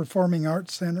Performing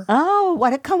Arts Center. Oh,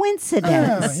 what a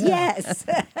coincidence. Oh, yeah. Yes.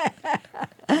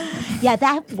 Yeah,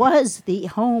 that was the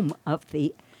home of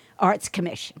the Arts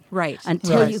Commission. Right.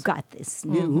 Until Right. you got this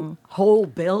new whole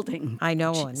building. I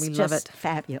know, which and is we love just it.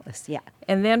 Fabulous, yeah.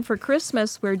 And then for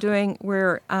Christmas,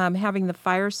 we're having the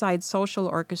Fireside Social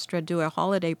Orchestra do a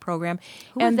holiday program,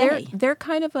 Who and are they? they're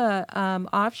kind of a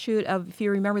offshoot of, if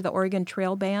you remember, the Oregon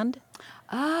Trail Band.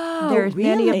 Oh, There's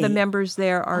many of the really? members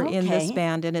there are in this Okay.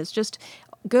 band, and it's just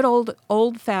good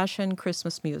old-fashioned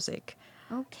Christmas music.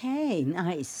 Okay,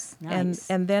 nice.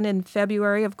 And then in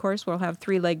February, of course, we'll have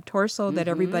Three-Legged Torso that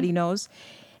everybody knows.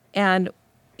 And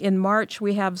in March,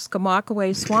 we have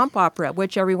Skamakawe Swamp Opera,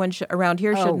 which everyone around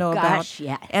here should know gosh, about.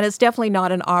 yeah. And it's definitely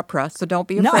not an opera, so don't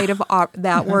be afraid of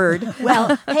that word.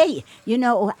 Well, hey,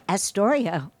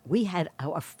 Astoria, we had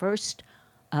our first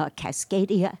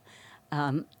Cascadia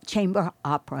Chamber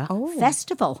Opera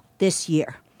Festival this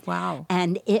year. Wow.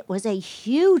 And it was a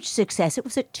huge success. It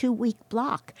was a 2-week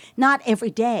block. Not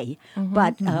every day,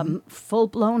 but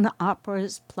full-blown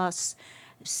operas plus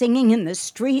singing in the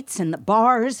streets and the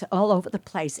bars all over the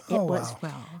place. It was,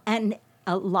 wow. And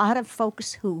a lot of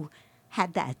folks who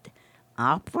had that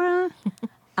opera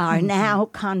are now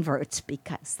converts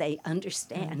because they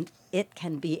understand it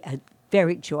can be a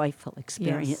very joyful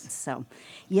experience. Yes. So,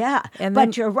 yeah. And but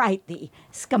then, you're right. The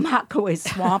Skamakawe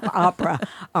Swamp Opera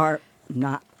are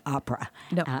not opera.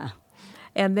 No.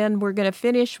 And then we're going to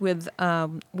finish with,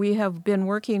 we have been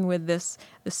working with the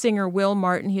singer Will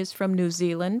Martin. He's from New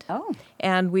Zealand. Oh.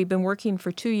 And we've been working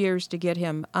for 2 years to get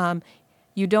him.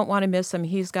 You don't want to miss him.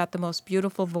 He's got the most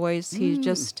beautiful voice. He's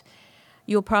just,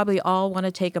 you'll probably all want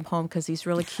to take him home because he's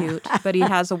really cute. But he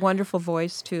has a wonderful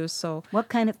voice, too. So What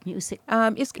kind of music?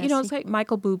 it's like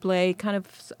Michael Bublé, kind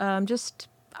of just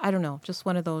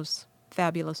one of those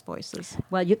fabulous voices.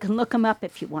 Well, you can look him up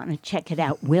if you want to check it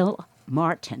out. Will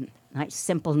Martin. Nice,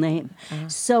 simple name.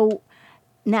 So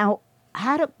now,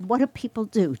 what do people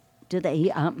do? Do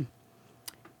they,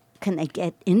 can they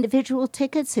get individual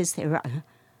tickets? Is there a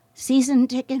season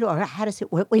ticket, or how does it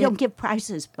work? We don't give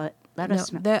prices, but let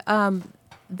us know.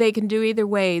 They can do either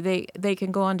way. They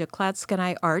can go on to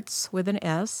Clatskanie Arts with an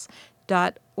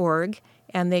S.org,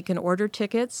 and they can order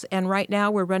tickets. And right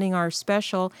now we're running our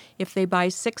special. If they buy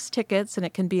 6 tickets, and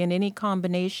it can be in any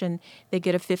combination, they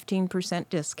get a 15%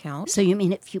 discount. So you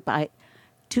mean if you buy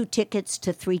 2 tickets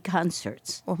to 3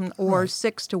 concerts? Or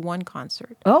 6 to 1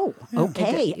 concert. Oh,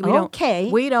 okay.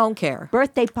 We don't care.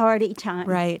 Birthday party time.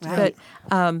 Right.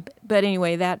 But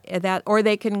anyway, that or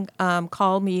they can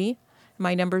call me.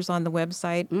 My number's on the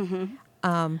website.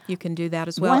 You can do that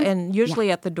as well. And usually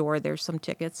at the door, there's some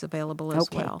tickets available as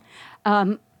well.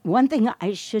 One thing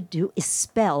I should do is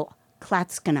spell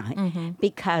Clatskanie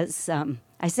because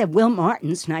I said Will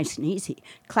Martin's nice and easy.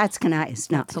 Clatskanie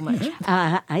is not so much.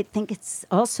 I think it's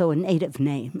also a native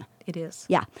name. It is.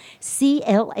 Yeah.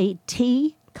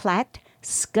 C-L-A-T,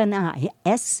 Clatskanie,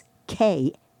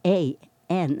 S-K-A-N-I-E.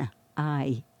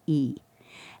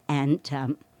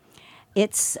 And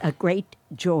it's a great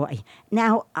joy.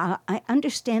 Now, I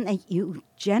understand that you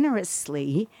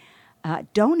generously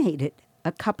donated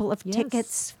a couple of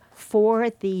tickets for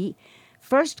the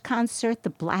first concert, the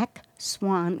Black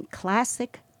Swan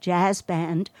Classic Jazz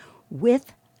Band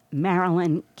with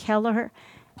Marilyn Keller.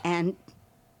 And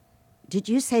did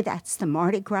you say that's the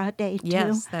Mardi Gras day, too?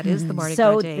 Yes, that is the Mardi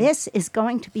Gras day. So this is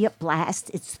going to be a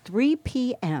blast. It's 3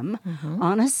 p.m.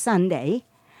 on a Sunday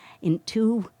in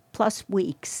 2+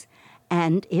 weeks.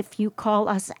 And if you call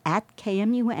us at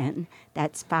KMUN,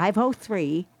 that's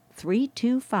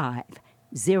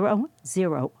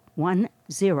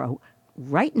 503-325-0010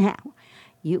 right now.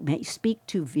 You may speak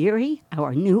to Viri,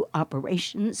 our new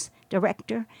operations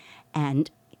director,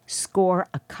 and score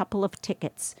a couple of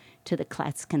tickets to the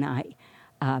Clatskanie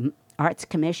Arts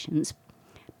Commission's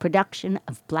production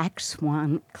of Black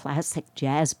Swan Classic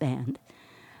Jazz Band.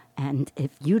 And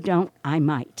if you don't, I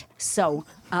might. So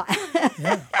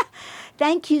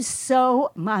thank you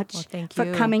so much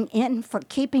for coming in, for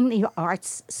keeping the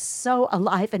arts so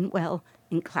alive and well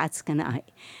in Clatskanie.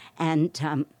 And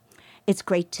it's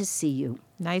great to see you.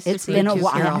 Nice to see you. It's been a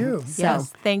while. So,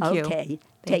 yes, thank you. Okay,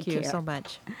 thank you care. So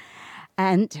much.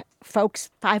 And folks,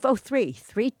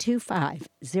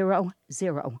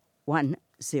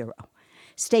 503-325-0010.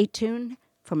 Stay tuned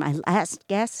for my last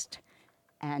guest,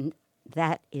 and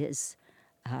that is,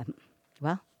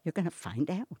 you're going to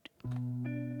find out.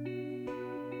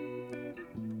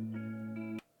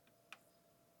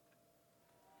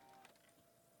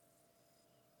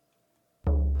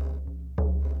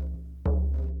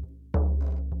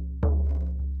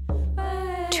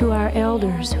 To our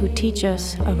elders who teach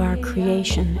us of our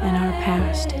creation and our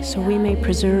past, so we may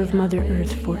preserve Mother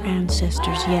Earth for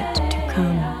ancestors yet to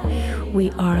come,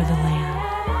 we are the land.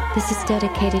 This is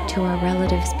dedicated to our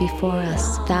relatives before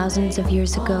us thousands of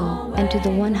years ago, and to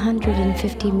the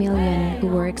 150 million who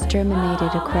were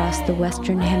exterminated across the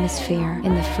Western Hemisphere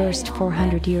in the first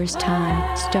 400 years'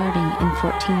 time, starting in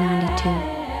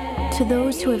 1492. To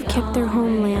those who have kept their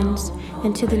homelands,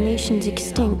 and to the nations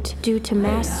extinct due to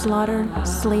mass slaughter,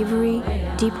 slavery,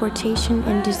 deportation,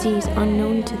 and disease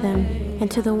unknown to them,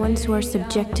 and to the ones who are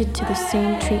subjected to the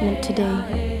same treatment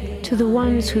today. To To the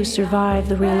ones who survived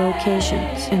the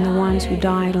relocations and the ones who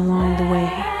died along the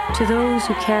way. To those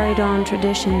who carried on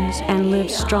traditions and lived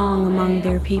strong among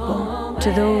their people.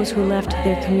 To those who left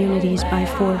their communities by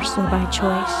force or by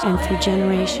choice and through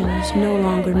generations no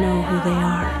longer know who they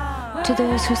are. To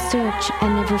those who search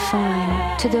and never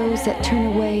find, to those that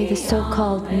turn away the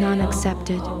so-called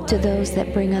non-accepted, to those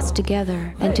that bring us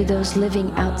together, and to those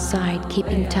living outside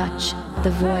keeping touch,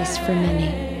 the voice for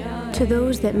many. To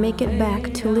those that make it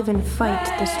back to live and fight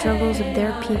the struggles of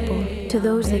their people, to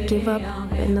those that give up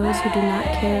and those who do not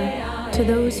care, to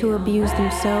those who abuse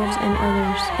themselves and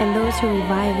others, and those who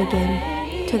revive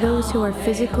again, to those who are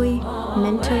physically,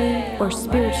 mentally, or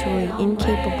spiritually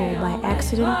incapable by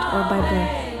accident or by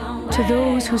birth. To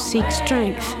those who seek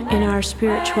strength in our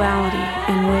spirituality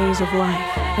and ways of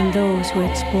life, and those who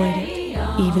exploit it,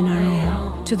 even our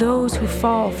own. To those who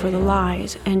fall for the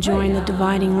lies and join the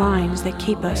dividing lines that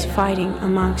keep us fighting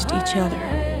amongst each other.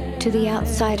 To the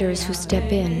outsiders who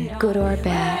step in, good or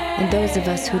bad, and those of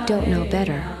us who don't know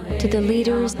better. To the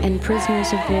leaders and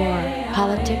prisoners of war,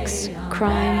 politics,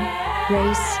 crime,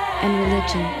 race, and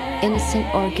religion, innocent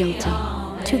or guilty.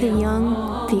 To the young,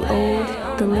 the old,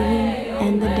 the living,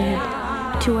 and the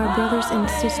dead, to our brothers and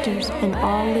sisters and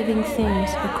all living things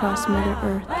across Mother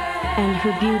Earth, and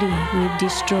her beauty we've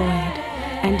destroyed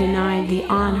and denied the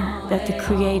honor that the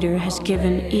Creator has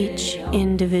given each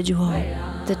individual.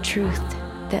 The truth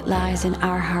that lies in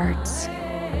our hearts,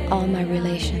 all my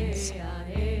relations.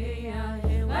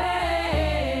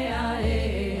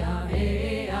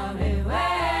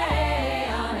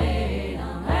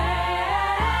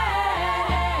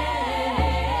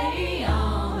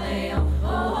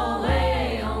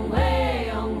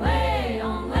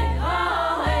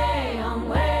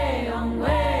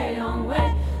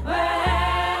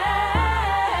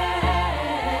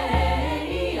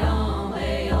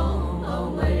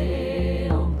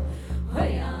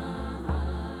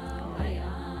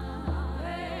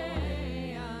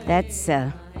 That's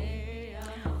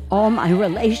All My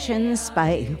Relations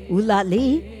by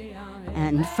Eulalie,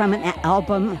 and from an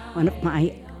album, one of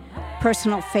my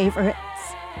personal favorites,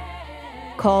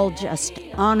 called just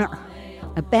Honor,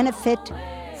 a benefit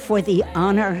for the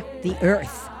Honor the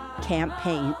Earth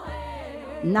campaign.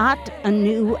 Not a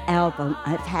new album.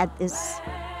 I've had this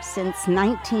since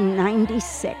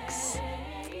 1996,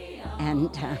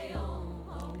 and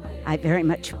I very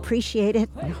much appreciate it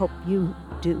and hope you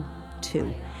do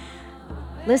too.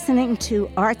 Listening to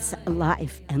Arts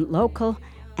Alive and Local,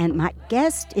 and my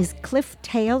guest is Cliff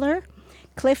Taylor.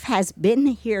 Cliff has been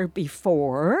here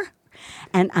before,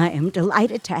 and I am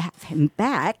delighted to have him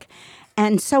back,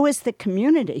 and so is the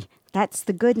community. That's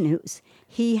the good news.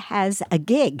 He has a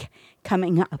gig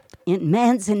coming up in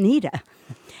Manzanita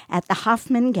at the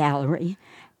Hoffman Gallery,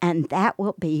 and that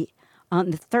will be on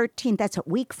the 13th. That's a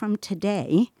week from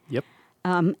today. Yep.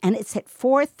 And it's at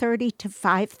 4:30 to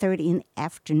 5:30 in the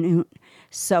afternoon.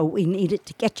 So we needed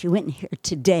to get you in here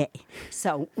today.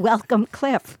 So welcome,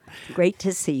 Cliff. Great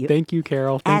to see you. Thank you,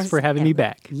 Carol. Thanks for having me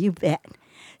back. You bet.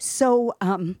 So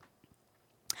I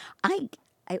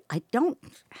don't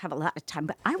have a lot of time,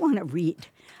 but I want to read.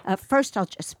 First, I'll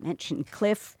just mention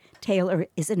Cliff Taylor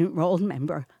is an enrolled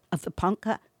member of the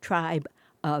Ponca tribe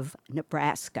of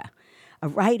Nebraska, a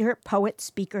writer, poet,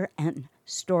 speaker, and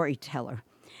storyteller.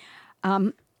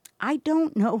 I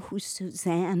don't know who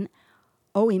Suzanne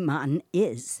Oiman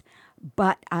is,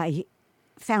 but I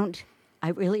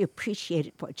really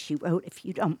appreciated what she wrote. If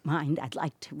you don't mind, I'd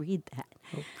like to read that.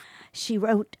 Oh. She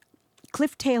wrote,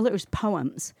 Cliff Taylor's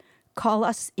poems call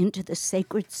us into the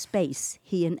sacred space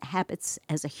he inhabits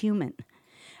as a human,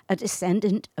 a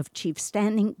descendant of Chief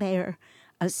Standing Bear,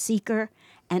 a seeker,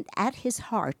 and at his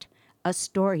heart, a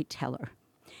storyteller.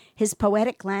 His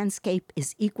poetic landscape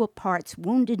is equal parts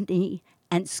Wounded Knee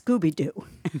and Scooby-Doo.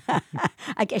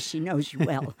 I guess she knows you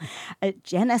well. A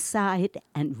genocide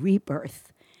and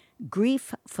rebirth,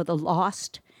 grief for the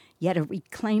lost, yet a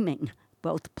reclaiming,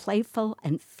 both playful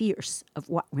and fierce, of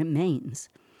what remains.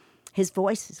 His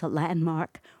voice is a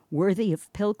landmark worthy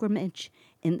of pilgrimage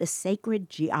in the sacred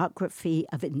geography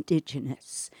of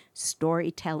indigenous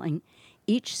storytelling,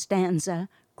 each stanza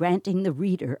granting the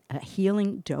reader a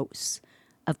healing dose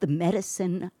of the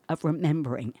medicine of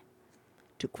remembering,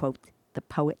 to quote the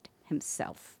poet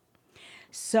himself.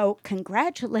 So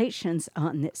congratulations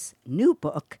on this new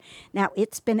book. Now,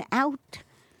 it's been out.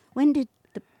 When did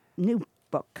the new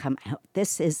book come out?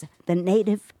 This is The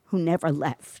Native Who Never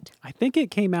Left. I think it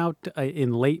came out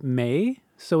in late May,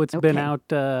 so it's been out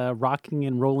rocking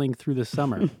and rolling through the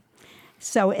summer.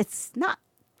 So it's not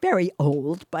very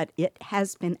old, but it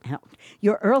has been out.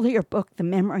 Your earlier book, The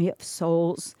Memory of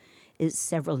Souls, is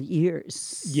several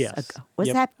years Yes. ago. Was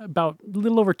Yep. that? About a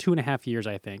little over 2.5 years,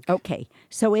 I think. Okay.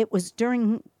 So it was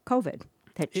during COVID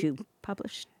that you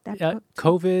published that book?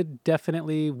 COVID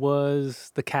definitely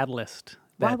was the catalyst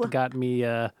that got me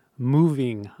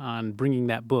moving on bringing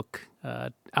that book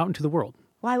out into the world.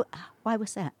 Why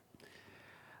was that?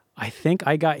 I think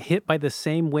I got hit by the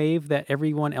same wave that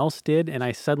everyone else did, and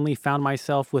I suddenly found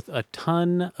myself with a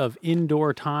ton of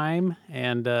indoor time,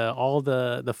 and all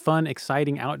the fun,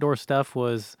 exciting outdoor stuff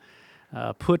was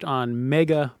put on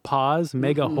mega pause,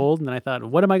 mega hold, and I thought,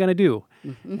 what am I going to do?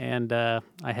 And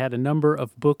I had a number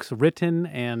of books written,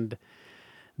 and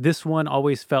this one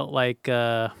always felt like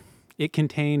it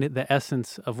contained the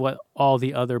essence of what all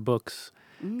the other books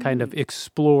kind of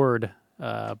explored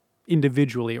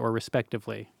individually or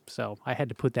respectively. So I had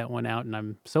to put that one out, and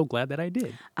I'm so glad that I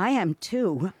did. I am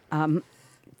too.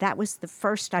 That was the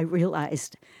first I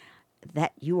realized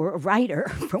that you were a writer,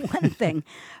 for one thing.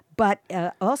 But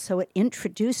also it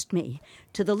introduced me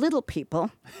to the little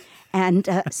people. And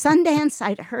Sundance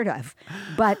I'd heard of.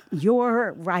 But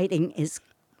your writing is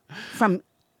from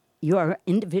your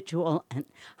individual and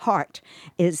heart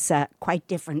is quite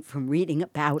different from reading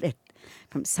about it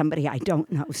from somebody I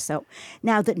don't know. So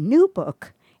now the new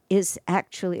book is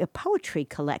actually a poetry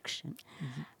collection.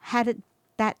 How did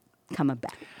that come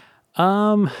about?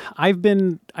 I've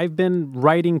been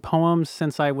writing poems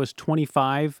since I was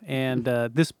 25, and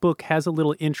this book has a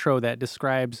little intro that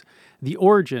describes the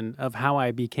origin of how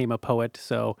I became a poet.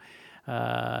 So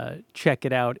check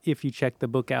it out if you check the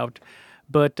book out.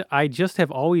 But I just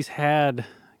have always had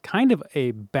kind of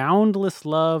a boundless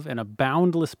love and a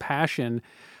boundless passion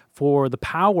for the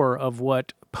power of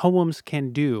what poems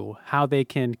can do, how they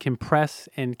can compress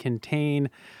and contain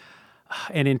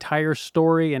an entire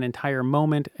story, an entire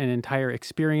moment, an entire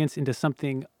experience into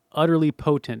something utterly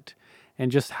potent,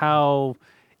 and just how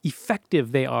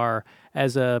effective they are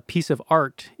as a piece of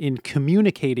art in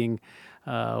communicating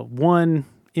one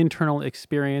internal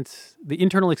experience, the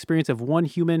internal experience of one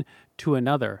human to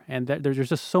another. And that there's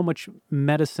just so much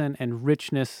medicine and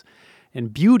richness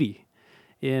and beauty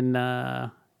in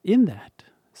that.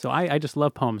 So I just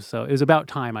love poems. So it was about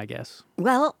time, I guess.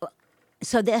 Well,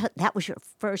 so that was your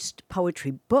first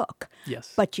poetry book.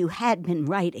 Yes. But you had been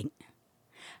writing.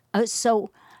 So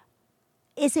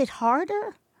is it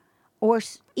harder or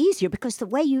easier? Because the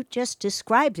way you just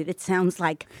described it, it sounds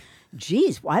like,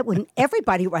 geez, why wouldn't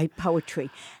everybody write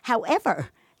poetry? However,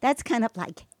 that's kind of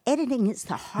like editing is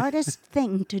the hardest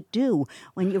thing to do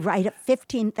when you write a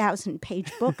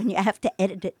 15,000-page book and you have to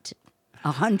edit it to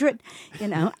 100,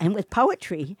 and with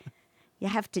poetry, you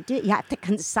have to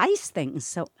concise things.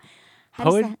 So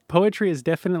poetry is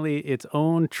definitely its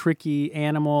own tricky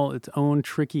animal, its own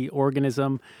tricky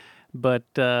organism, but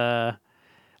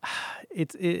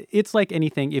it's like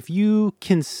anything. If you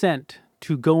consent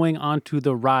to going onto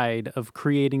the ride of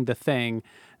creating the thing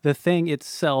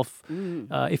itself,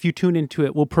 if you tune into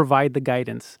it, will provide the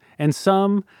guidance. And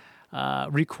some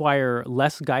require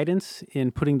less guidance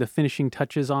in putting the finishing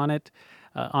touches on it,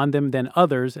 on them than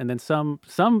others. And then some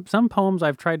poems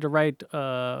I've tried to write,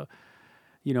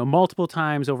 multiple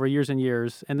times over years and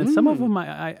years. And then some of them,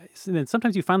 and then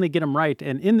sometimes you finally get them right.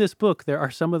 And in this book, there are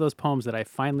some of those poems that I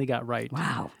finally got right.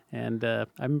 Wow. And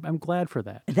I'm glad for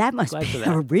that. That must be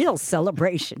a real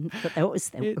celebration for those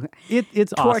that were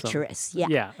it's torturous.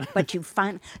 Awesome. Yeah. But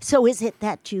so is it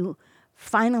that you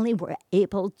finally were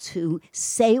able to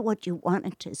say what you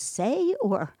wanted to say,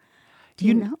 or do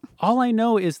you know? All I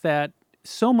know is that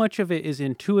so much of it is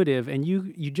intuitive, and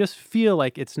you just feel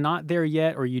like it's not there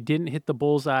yet, or you didn't hit the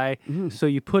bullseye. So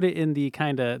you put it in the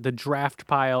kind of the draft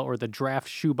pile, or the draft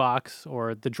shoebox,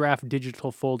 or the draft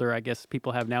digital folder, I guess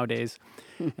people have nowadays.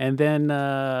 And then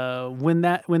when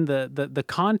the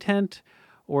content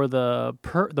or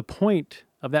the point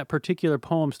of that particular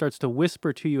poem starts to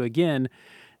whisper to you again,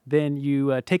 then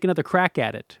you take another crack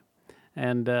at it,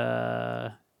 and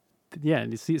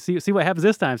see what happens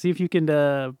this time. See if you can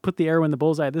put the arrow in the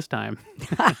bullseye this time.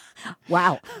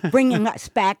 Wow, bringing us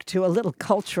back to a little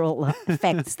cultural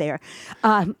effects there.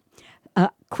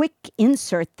 Quick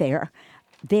insert there.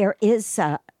 There is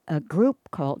a group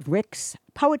called Rick's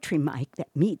Poetry Mic that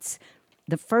meets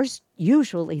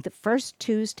usually the first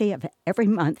Tuesday of every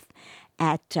month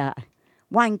at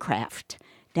Winecraft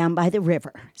down by the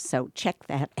river. So check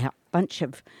that out. Bunch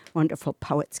of wonderful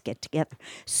poets get together.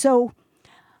 So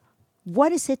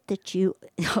what is it that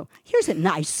here's a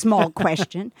nice small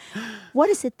question. What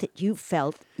is it that you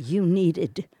felt you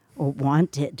needed or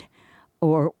wanted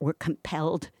or were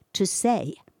compelled to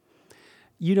say?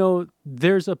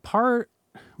 There's a part,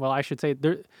 well, I should say,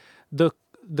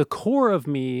 the core of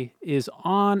me is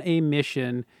on a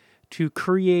mission to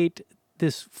create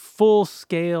this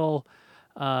full-scale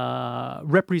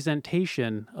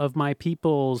representation of my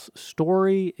people's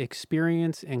story,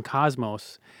 experience, and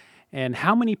cosmos. And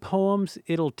how many poems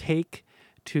it'll take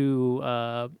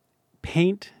to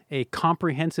paint a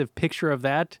comprehensive picture of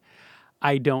that,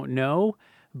 I don't know.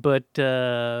 But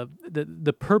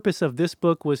the purpose of this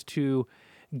book was to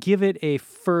give it a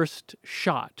first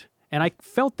shot. And I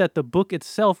felt that the book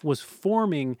itself was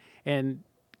forming and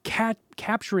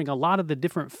capturing a lot of the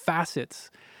different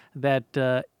facets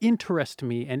that interest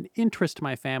me and interest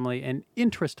my family and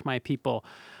interest my people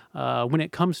when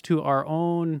it comes to our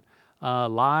own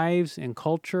lives and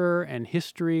culture and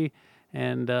history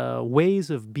and ways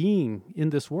of being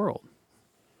in this world.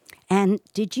 And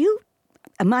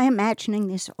am I imagining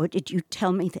this, or did you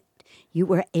tell me that you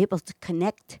were able to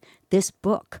connect this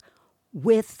book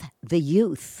with the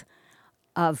youth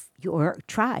of your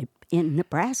tribe in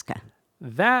Nebraska?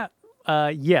 That,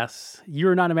 yes,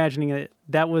 you're not imagining it.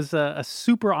 That was a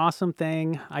super awesome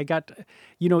thing. I got,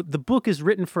 the book is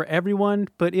written for everyone,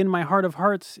 but in my heart of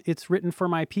hearts, it's written for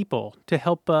my people to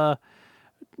help, to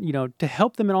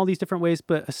help them in all these different ways,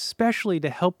 but especially to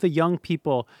help the young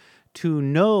people to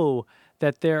know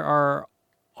that there are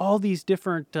all these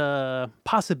different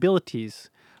possibilities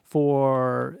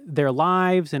for their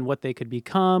lives and what they could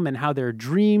become and how their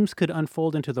dreams could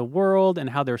unfold into the world and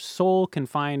how their soul can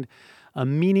find a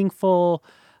meaningful,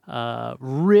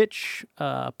 rich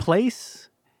place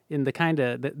in the kind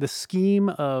of the scheme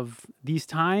of these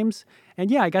times.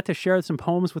 And yeah, I got to share some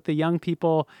poems with the young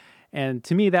people. And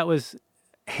to me, that was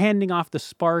handing off the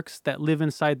sparks that live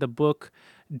inside the book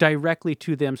directly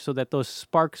to them so that those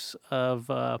sparks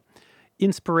of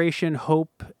inspiration,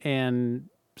 hope, and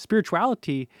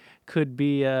spirituality could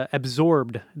be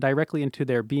absorbed directly into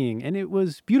their being. And it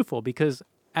was beautiful because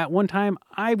at one time,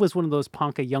 I was one of those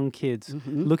Ponca young kids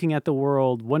looking at the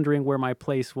world, wondering where my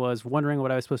place was, wondering what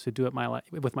I was supposed to do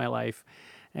with my life.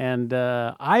 And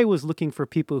I was looking for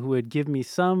people who would give me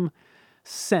some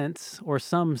sense or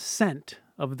some scent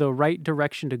of the right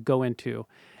direction to go into.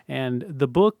 And the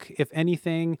book, if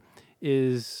anything,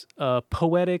 is a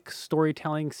poetic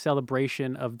storytelling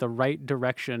celebration of the right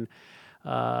direction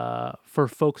for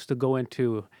folks to go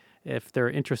into if they're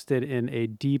interested in a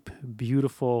deep,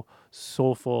 beautiful,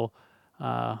 soulful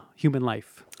human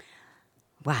life.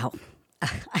 Wow.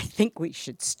 I think we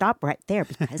should stop right there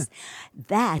because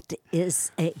that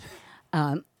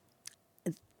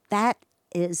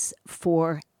is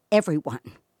for everyone.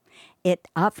 It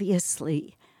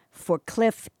obviously, for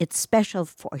Cliff, it's special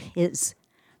for his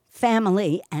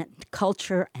family and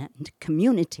culture and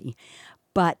community,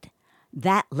 but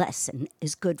that lesson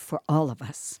is good for all of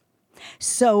us.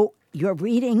 So you're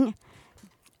reading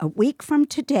a week from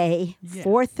today,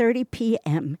 4:30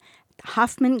 p.m.,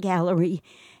 Hoffman Gallery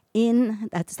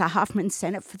that's the Hoffman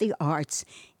Center for the Arts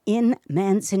in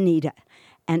Manzanita.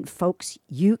 And folks,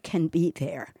 you can be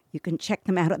there. You can check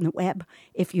them out on the web.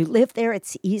 If you live there,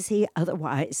 it's easy.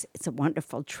 Otherwise, it's a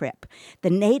wonderful trip. The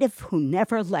Native Who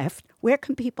Never Left. Where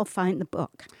can people find the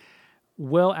book?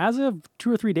 Well, as of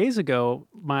 2 or 3 days ago,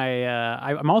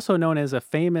 I'm also known as a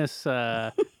famous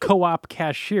co-op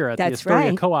cashier at the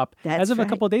Astoria Co-op. As of a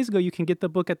couple of days ago, you can get the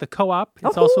book at the Co-op.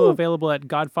 It's also available at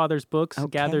Godfather's Books,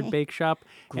 Gathered Bake Shop,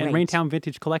 and Raintown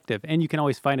Vintage Collective. And you can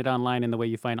always find it online in the way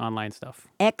you find online stuff.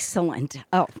 Excellent.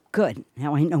 Oh, good.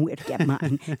 Now I know where to get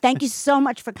mine. Thank you so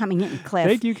much for coming in, Cliff.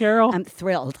 Thank you, Carol. I'm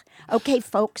thrilled. Okay,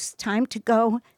 folks, time to go.